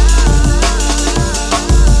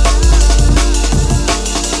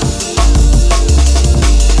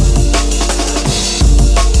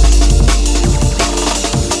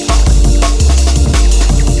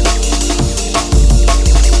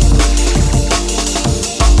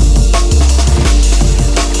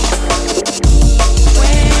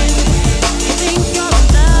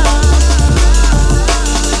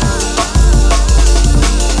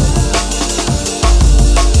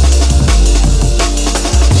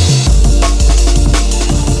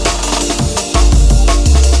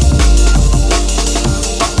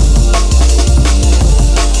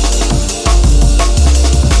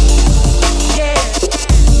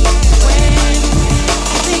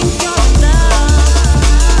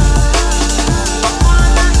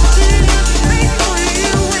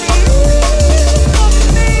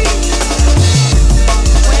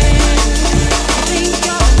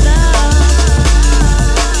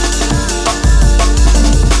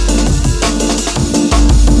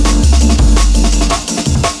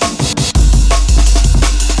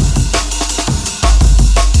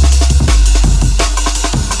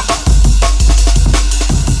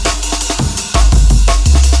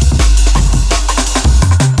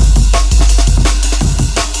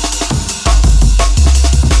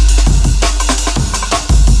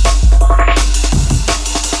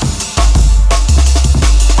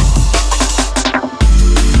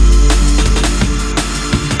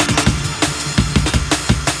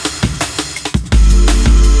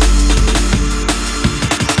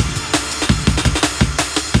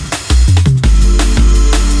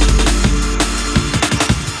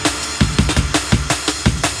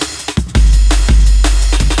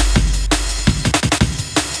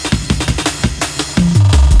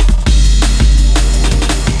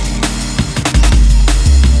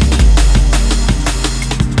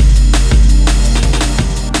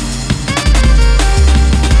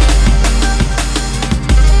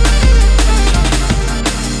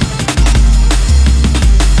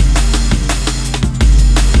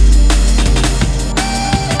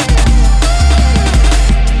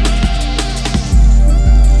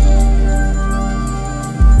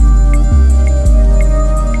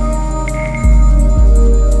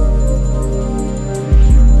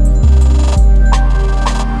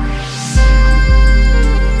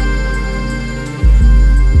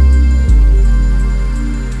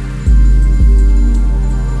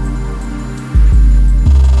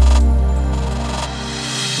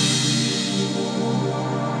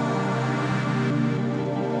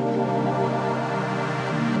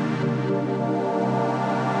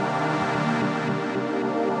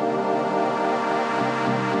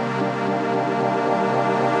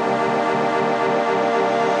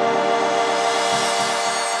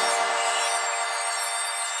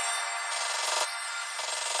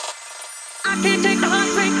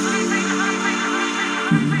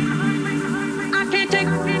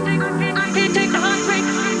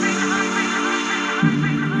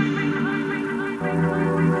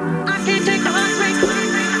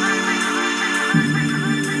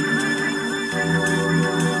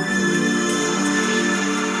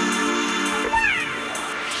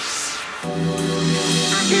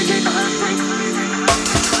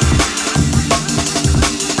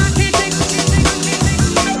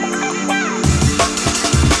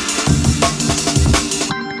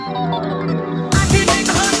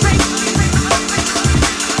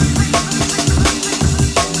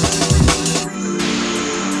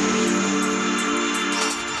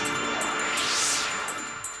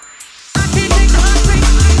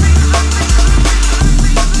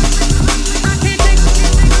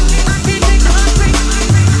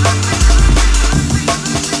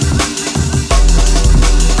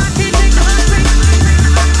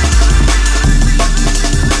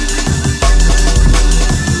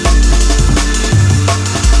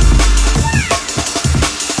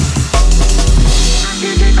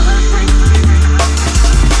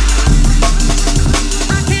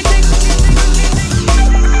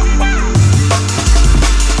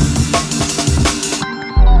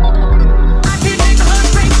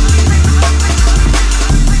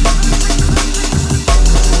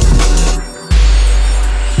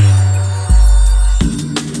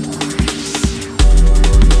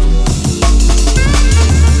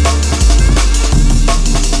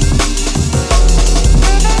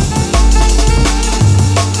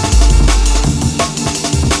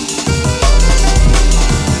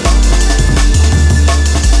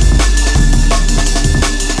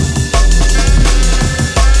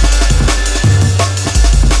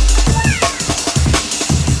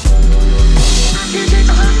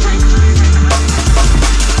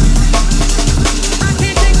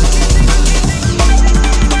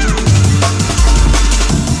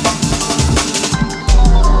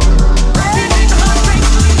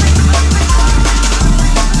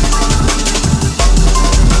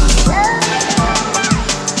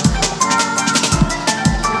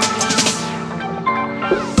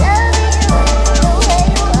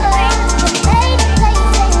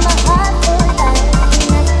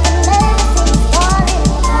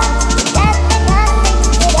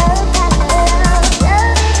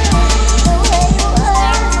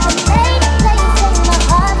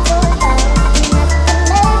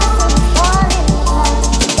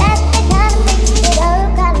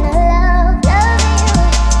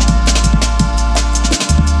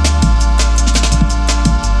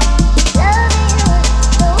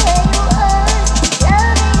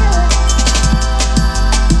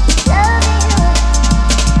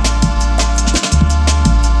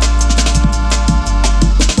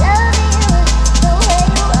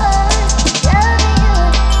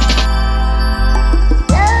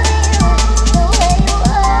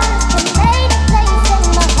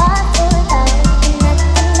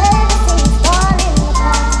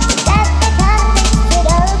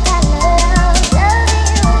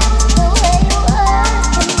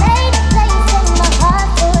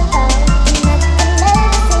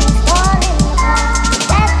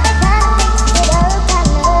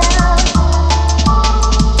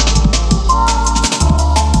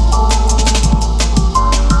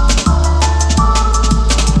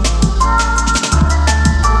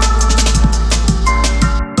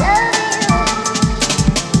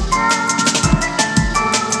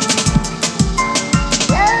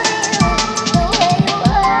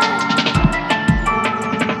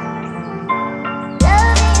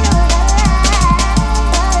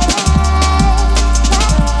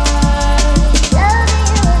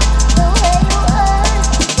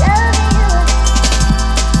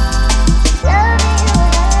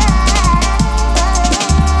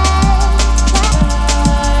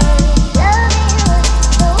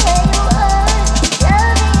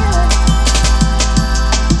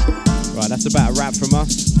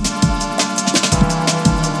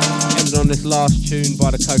 this last tune by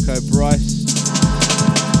the Coco Bryce.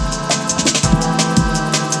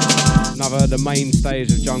 Another, the main stage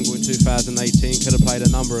of Jungle in 2018. Could have played a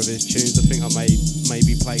number of his tunes. I think I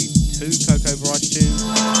maybe played 2 Coco Bryce tunes.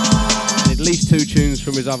 And at least 2 tunes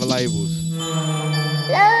from his other labels.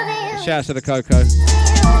 Shout out to the Coco.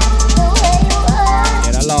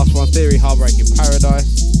 Yeah, that last one, Theory Heartbreaking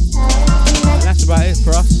Paradise. And that's about it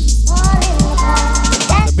for us.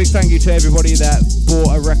 A big thank you to everybody that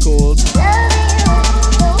bought a record,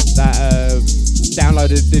 that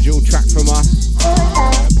downloaded a digital track from us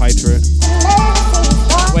and paid for it.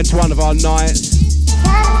 Went to one of our nights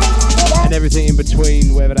and everything in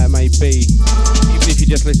between, wherever that may be. Even if you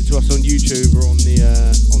just listen to us on YouTube or on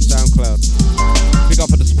SoundCloud. Big up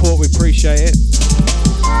for the support, we appreciate it.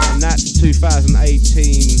 And that's 2018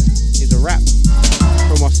 is a wrap.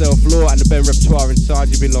 From myself, Law, and the Ben Repertoire inside.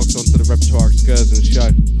 You've been logged on to the Repertoire Excursions show.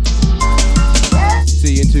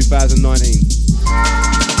 See you in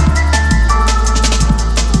 2019.